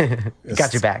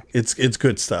 got your back. It's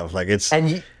good stuff. Like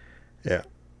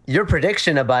your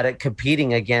prediction about it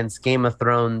competing against Game of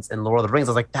Thrones and Lord of the Rings,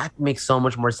 I was like, that makes so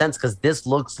much more sense because this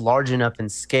looks large enough in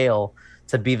scale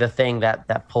to be the thing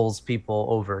that pulls people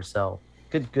over. So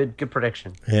good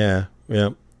prediction. Yeah,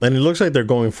 and it looks like they're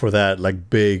going for that like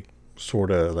big sort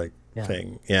of like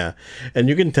thing. Yeah, and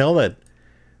you can tell that.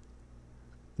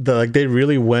 They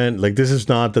really went like, this is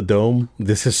not the dome,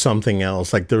 this is something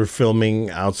else. Like they're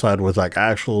filming outside with like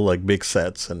actual like big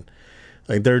sets and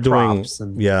like they're doing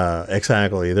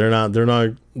exactly. They're not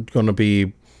gonna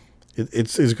be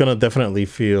it's gonna definitely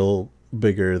feel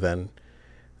bigger than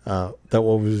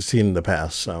what we've seen in the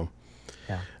past. So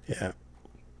yeah,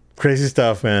 crazy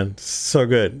stuff, man. So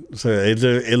good. So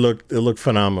it looked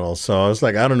phenomenal. So I was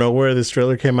like, I don't know where this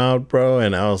trailer came out, bro,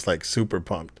 and I was like super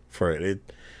pumped for it.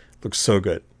 It looks so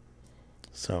good.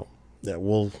 So yeah,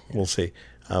 we'll see.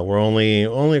 We're only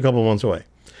a couple months away.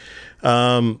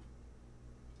 Joel,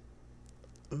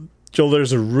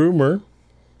 there's a rumor.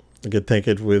 I could take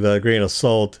it with a grain of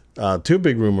salt. 2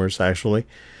 big rumors actually,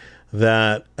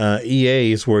 that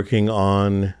EA is working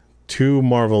on 2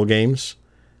 Marvel games,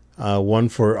 one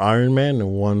for Iron Man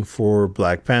and one for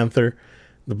Black Panther.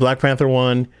 The Black Panther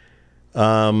one,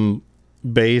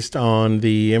 based on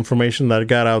the information that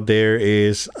got out there,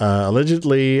 is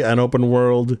allegedly an open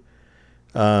world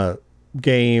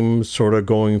game, sort of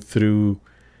going through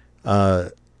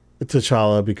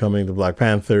T'Challa becoming the Black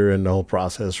Panther and the whole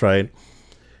process, right?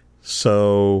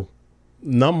 So,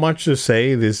 not much to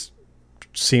say. This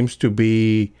seems to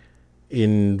be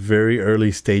in very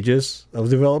early stages of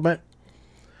development.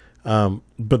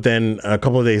 But then a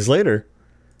couple of days later,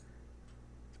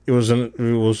 it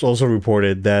was also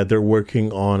reported that they're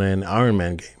working on an Iron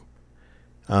Man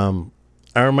game.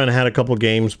 Iron Man had a couple of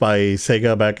games by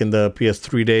Sega back in the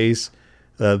PS3 days.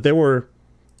 They were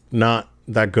not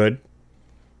that good.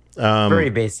 Very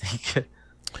basic.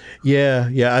 Yeah.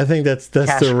 I think that's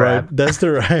Cash the grab. that's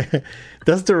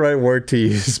the right word to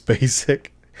use.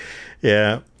 Basic.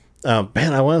 Yeah.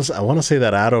 Man, I want to say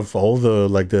that out of all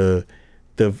the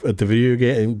video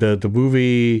game, the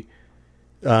movie,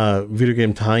 video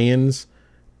game tie-ins,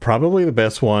 probably the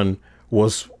best one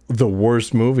was the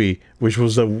worst movie, which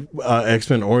was the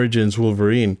X-Men Origins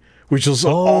Wolverine, which was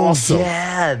awesome.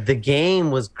 Yeah, the game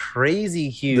was crazy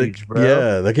huge, bro.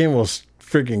 Yeah, the game was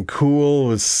freaking cool. It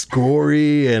was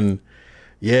gory and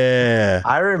yeah.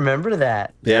 I remember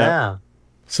that. Yeah. Yeah.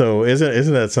 So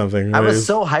isn't that something? I was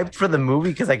so hyped for the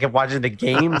movie because I kept watching the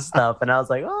game stuff, and I was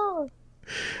like, oh,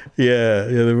 yeah.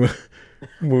 The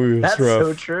movie was that's rough.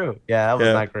 so true. Yeah, that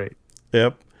was not great.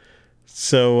 Yep.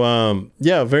 So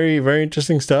yeah, very very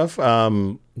interesting stuff.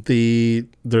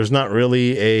 There's not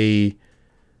really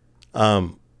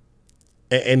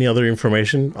any other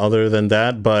information other than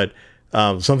that, but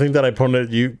something that I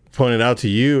pointed out to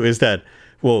you is that,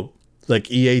 well,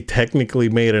 like EA technically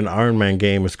made an Iron Man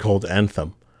game. It's called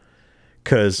Anthem,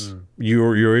 because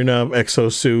you're in a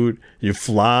exosuit, you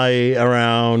fly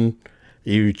around,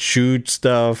 you shoot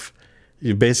stuff.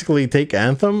 You basically take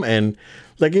Anthem, and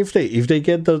like if they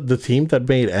get the team that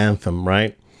made Anthem,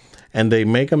 right, and they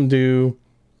make them do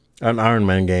an Iron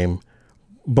Man game,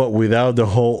 but without the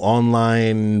whole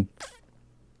online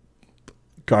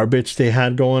garbage they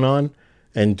had going on,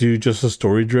 and do just a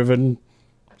story-driven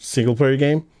single-player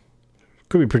game,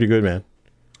 could be pretty good, man.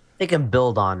 They can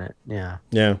build on it. Yeah.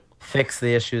 Yeah. Fix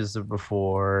the issues of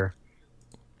before.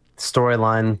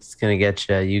 Storyline's gonna get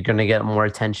you. You're gonna get more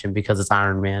attention because it's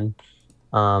Iron Man.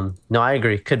 No, I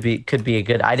agree. Could be a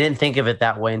good. I didn't think of it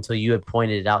that way until you had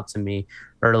pointed it out to me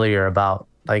earlier about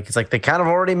like it's like they kind of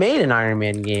already made an Iron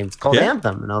Man game. It's called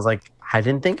Anthem, and I was like, I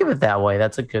didn't think of it that way.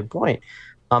 That's a good point.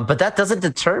 But that doesn't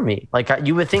deter me. Like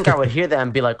you would think I would hear that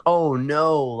and be like, oh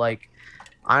no, like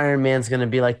Iron Man's gonna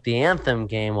be like the Anthem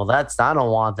game. Well, I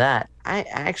don't want that. I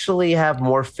actually have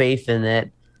more faith in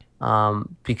it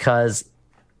because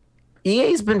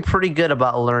EA's been pretty good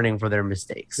about learning from their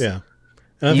mistakes. Yeah.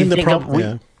 And I think the problem.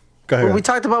 Yeah. Go ahead. We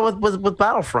talked about with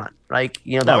Battlefront, like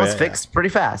that was fixed pretty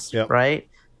fast, right?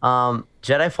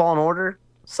 Jedi Fallen Order,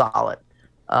 solid.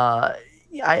 I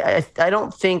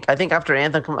don't think. I think after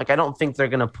Anthem, I don't think they're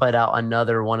gonna put out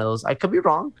another one of those. I could be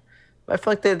wrong, but I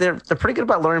feel like they're pretty good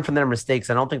about learning from their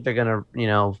mistakes. I don't think they're gonna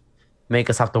make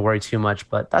us have to worry too much.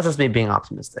 But that's just me being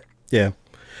optimistic. Yeah.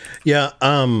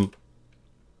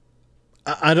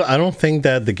 I don't think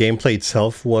that the gameplay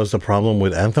itself was the problem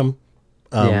with Anthem.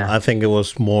 I think it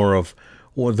was more of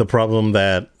the problem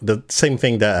that the same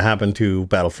thing that happened to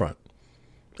Battlefront,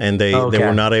 and they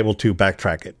were not able to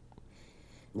backtrack it.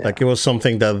 Yeah. Like it was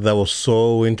something that was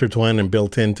so intertwined and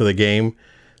built into the game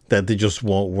that they just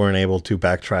weren't able to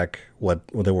backtrack what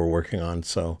they were working on.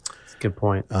 So that's a good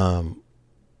point.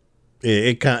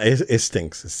 It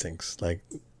stinks. It stinks. Like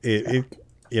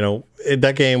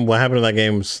that game. What happened in that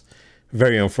game is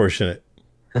very unfortunate.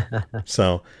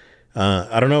 So.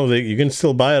 I don't know. You can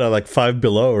still buy it at like $5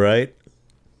 below, right?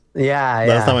 Yeah.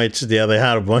 Last time they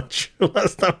had a bunch.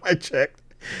 Last time I checked,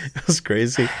 it was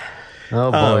crazy.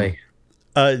 Oh boy,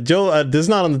 Joe, this is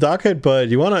not on the docket, but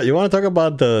you wanna talk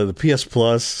about the PS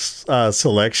Plus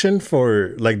selection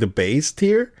for like the base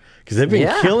tier, because they've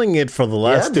been killing it for the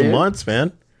last 2 months,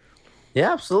 man.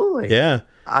 Yeah, absolutely. Yeah.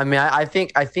 I mean, I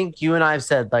think you and I have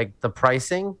said like the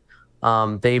pricing.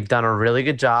 They've done a really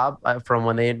good job from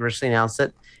when they originally announced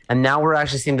it. And now we're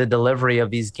actually seeing the delivery of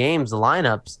these games, the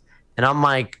lineups. And I'm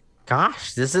like,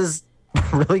 gosh, this is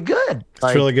really good.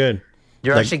 It's really good.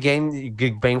 You're actually getting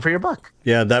good bang for your buck.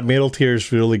 Yeah, that middle tier is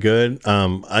really good.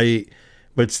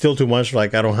 But still too much.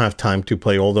 Like I don't have time to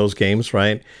play all those games,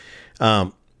 right?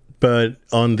 But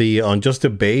on just the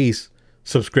base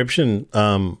subscription,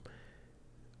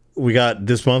 we got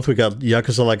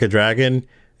Yakuza Like a Dragon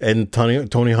and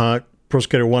Tony Hawk Pro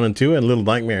Skater 1 and 2 and Little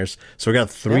Nightmares. So we got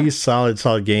 3 solid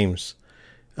games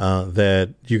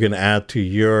that you can add to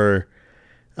your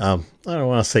I don't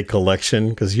want to say collection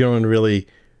because you're not really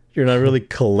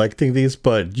collecting these,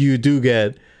 but you do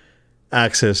get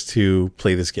access to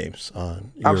play these games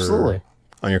Absolutely.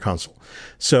 on your console.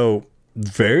 So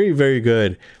very, very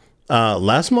good.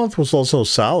 Last month was also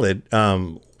solid.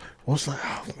 What was that?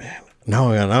 Oh man,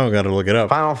 now I got to look it up.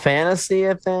 Final Fantasy,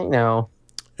 I think. No.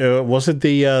 Was it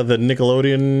the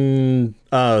Nickelodeon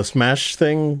Smash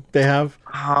thing they have?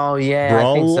 Oh yeah,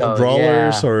 I think so.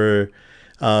 Brawlers Yeah. or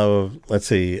let's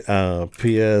see,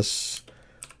 PS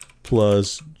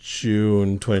Plus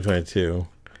June 2022.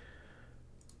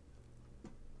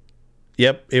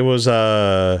 Yep, it was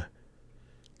God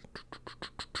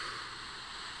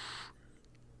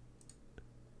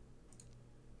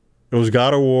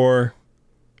of War,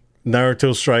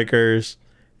 Naruto Strikers,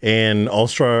 and a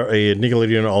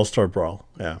Nickelodeon All Star Brawl.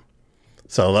 Yeah,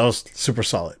 so that was super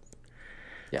solid.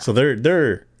 Yeah. So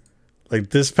they're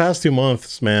like this past 2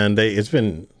 months, man. It's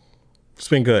been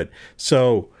good.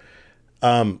 So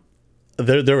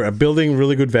they're building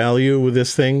really good value with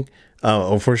this thing.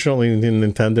 Unfortunately,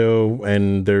 Nintendo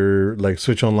and their like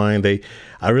Switch Online,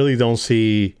 I really don't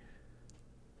see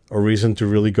a reason to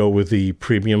really go with the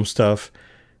premium stuff.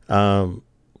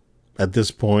 At this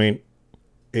point,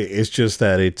 it's just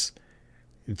that it's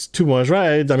too much,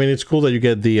 right? I mean, it's cool that you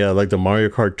get the like the Mario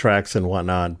Kart tracks and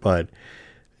whatnot, but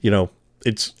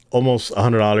it's almost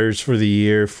 $100 for the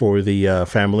year for the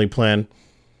family plan.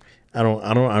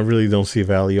 I really don't see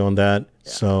value on that.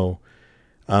 Yeah. So,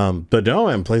 but no,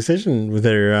 and PlayStation with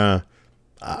their,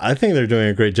 I think they're doing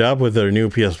a great job with their new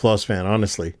PS Plus, man.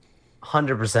 Honestly,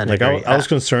 100%. Like I was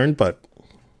concerned, but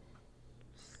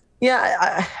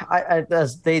yeah,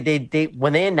 they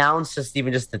when they announced just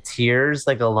the tiers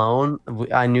like alone,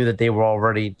 I knew that they were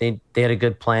already they had a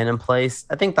good plan in place.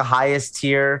 I think the highest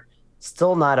tier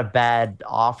still not a bad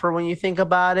offer when you think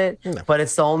about it, but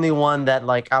it's the only one that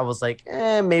like I was like,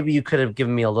 maybe you could have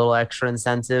given me a little extra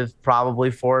incentive probably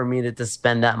for me to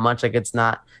spend that much. Like it's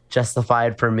not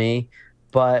justified for me,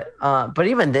 but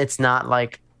even it's not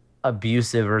like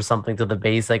abusive or something to the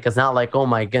base. Like it's not like, oh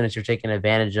my goodness, you're taking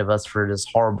advantage of us for this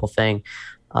horrible thing.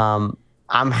 I'm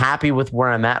happy with where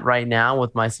I'm at right now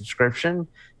with my subscription,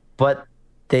 but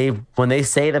when they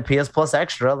say the PS Plus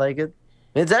extra, like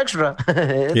it's extra.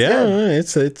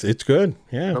 It's good. It's good.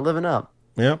 Yeah, they're living up.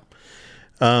 Yeah,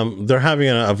 they're having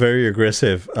a very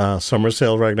aggressive summer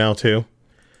sale right now too,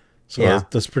 so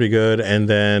that's pretty good. And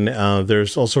then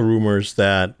there's also rumors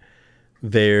that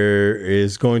there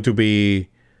is going to be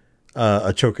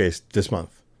a showcase this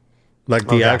month, like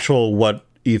the actual what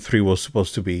E3 was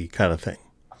supposed to be kind of thing.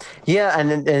 Yeah,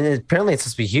 and apparently it's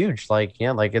supposed to be huge. Like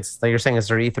like it's like you're saying it's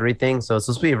their E3 thing, so it's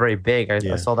supposed to be very big.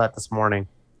 I saw that this morning.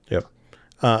 Yep.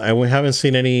 And we haven't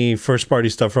seen any first party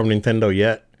stuff from Nintendo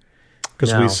yet,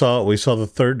 because we saw the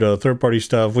third party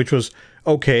stuff, which was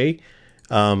okay,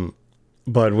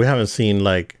 but we haven't seen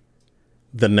like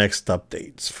the next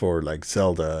updates for like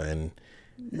Zelda and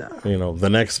the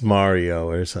next Mario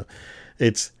or something.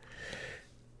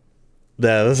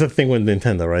 That's the thing with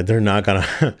Nintendo, right? They're not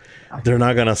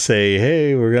gonna say,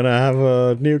 hey, we're gonna have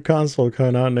a new console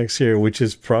coming out next year, which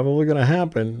is probably gonna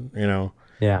happen.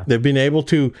 Yeah, they've been able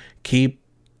to keep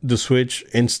the Switch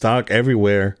in stock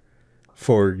everywhere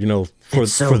for good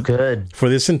for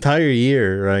this entire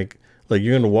year, right? Like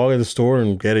you're gonna walk in the store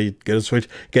and get a Switch,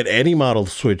 get any model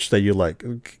Switch that you like.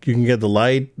 You can get the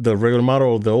Lite, the regular model,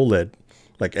 or the OLED.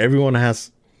 Like everyone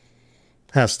has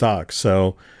stock.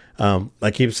 So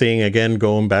I keep saying again,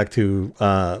 going back to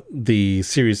the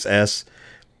Series S,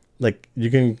 like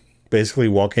you can basically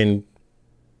walk in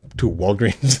to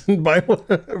Walgreens and buy one,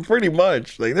 pretty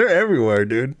much. Like they're everywhere,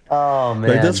 dude. Oh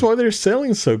man, like that's why they're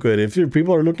selling so good. If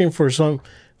people are looking for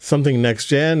something next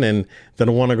gen and they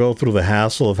don't want to go through the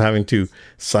hassle of having to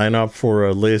sign up for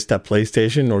a list at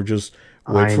PlayStation or just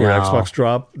wait for Xbox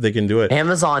drop, they can do it.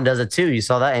 Amazon does it too. You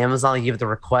saw that Amazon give the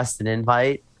request an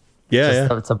invite.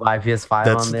 To buy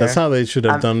PS5 on there. That's how they should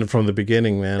have done it from the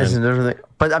beginning, man.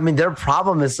 But I mean, their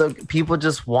problem is so people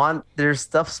just want their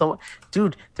stuff so.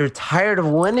 Dude, they're tired of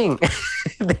winning.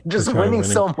 They're just winning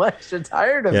so much. They're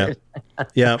tired of it.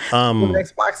 Yeah. Give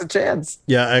Xbox a chance.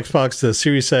 Yeah, Xbox, the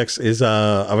Series X is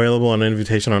available on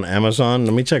invitation on Amazon.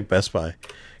 Let me check Best Buy,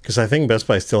 because I think Best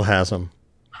Buy still has them.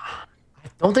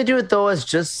 Don't they do it though as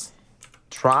just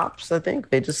drops? I think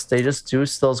they just do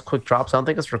still as quick drops. I don't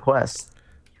think it's requests.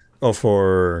 Oh,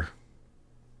 for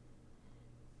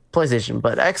PlayStation,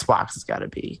 but Xbox has got to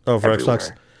be. Oh, for everywhere.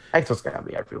 Xbox got to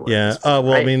be everywhere. Yeah. Well,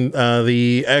 right? I mean,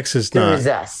 the X is not. Series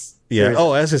S. Yeah. Series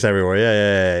S is everywhere.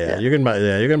 Yeah. You can buy.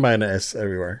 Yeah, you can buy an S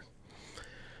everywhere.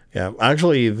 Yeah.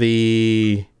 Actually,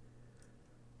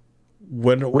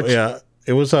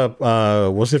 it was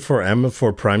a was it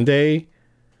for Prime Day?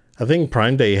 I think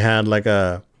Prime Day had like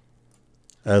a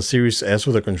Series S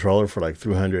with a controller for like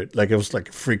 300. Like it was like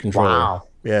a free controller. Wow.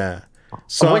 Yeah.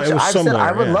 So Which it was somewhere.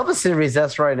 I would yeah. love a Series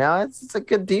S right now. It's a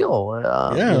good deal.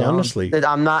 Yeah, honestly.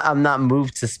 I'm not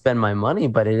moved to spend my money,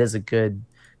 but it is a good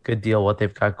deal what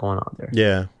they've got going on there.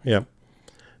 Yeah. Yeah.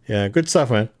 Yeah. Good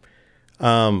stuff, man.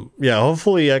 Yeah.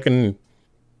 Hopefully, I can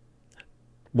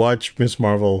watch Miss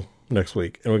Marvel next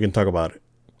week, and we can talk about it.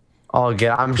 Oh,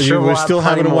 yeah, I'm sure we'll still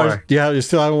have plenty haven't more. watched. Yeah, you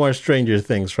still haven't watched Stranger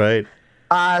Things, right?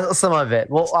 Some of it.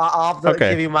 Well, I'll have to Okay.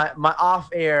 give you my off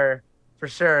air for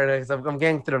sure. Because I'm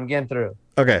getting through.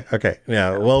 Okay. Okay.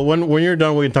 Yeah. Well, when you're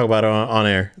done, we can talk about it on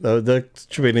air. That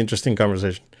should be an interesting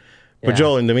conversation. But Yeah.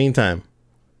 Joel, in the meantime,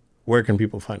 where can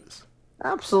people find us?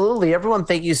 Absolutely. Everyone,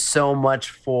 thank you so much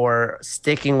for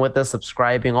sticking with us,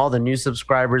 subscribing, all the new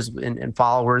subscribers and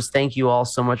followers. Thank you all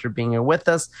so much for being here with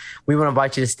us. We want to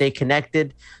invite you to stay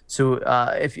connected. So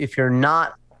if you're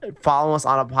not following us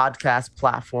on a podcast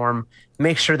platform,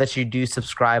 make sure that you do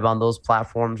subscribe on those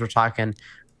platforms. We're talking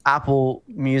Apple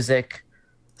Music,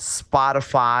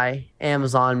 Spotify,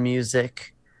 Amazon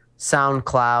Music,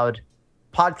 SoundCloud,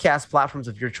 podcast platforms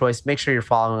of your choice. Make sure you're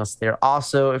following us there.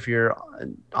 Also, if you're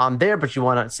on there but you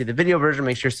want to see the video version,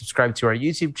 make sure you subscribe to our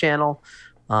YouTube channel.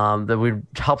 That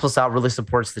helps us out, really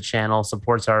supports the channel,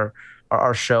 supports our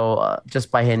show just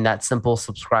by hitting that simple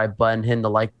subscribe button, hitting the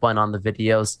like button on the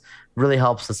videos. Really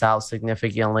helps us out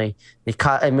significantly.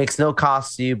 It makes no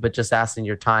cost to you, but just asking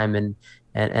your time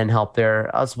and help there.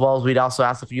 As well as we'd also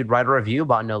ask if you'd write a review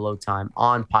about No Load Time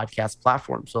on podcast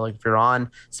platforms. So like if you're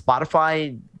on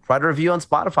Spotify, write a review on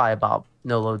Spotify about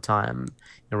No Load Time.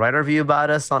 Write a review about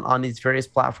us on these various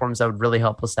platforms. That would really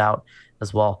help us out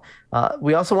as well.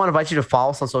 We also want to invite you to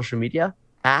follow us on social media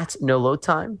at No Load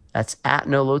Time. That's at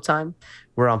No Load Time.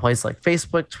 We're on places like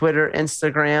Facebook, Twitter,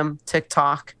 Instagram,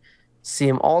 TikTok. See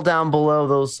them all down below,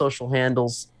 those social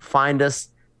handles. Find us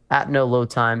at No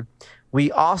Load Time.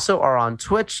 We also are on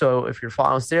Twitch, so if you're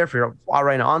following us there, if you're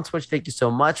already on Twitch, thank you so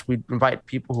much. We invite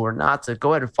people who are not to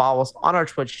go ahead and follow us on our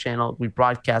Twitch channel. We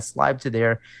broadcast live to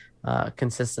there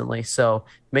consistently, so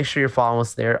make sure you're following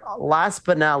us there. Last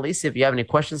but not least, if you have any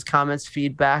questions, comments,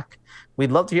 feedback,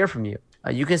 we'd love to hear from you.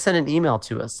 You can send an email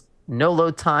to us,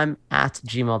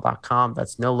 noloadtime@gmail.com.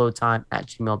 That's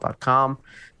noloadtime@gmail.com.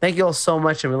 Thank you all so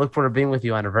much, and we look forward to being with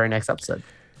you on our very next episode.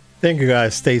 Thank you,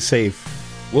 guys. Stay safe.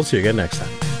 We'll see you again next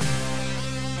time.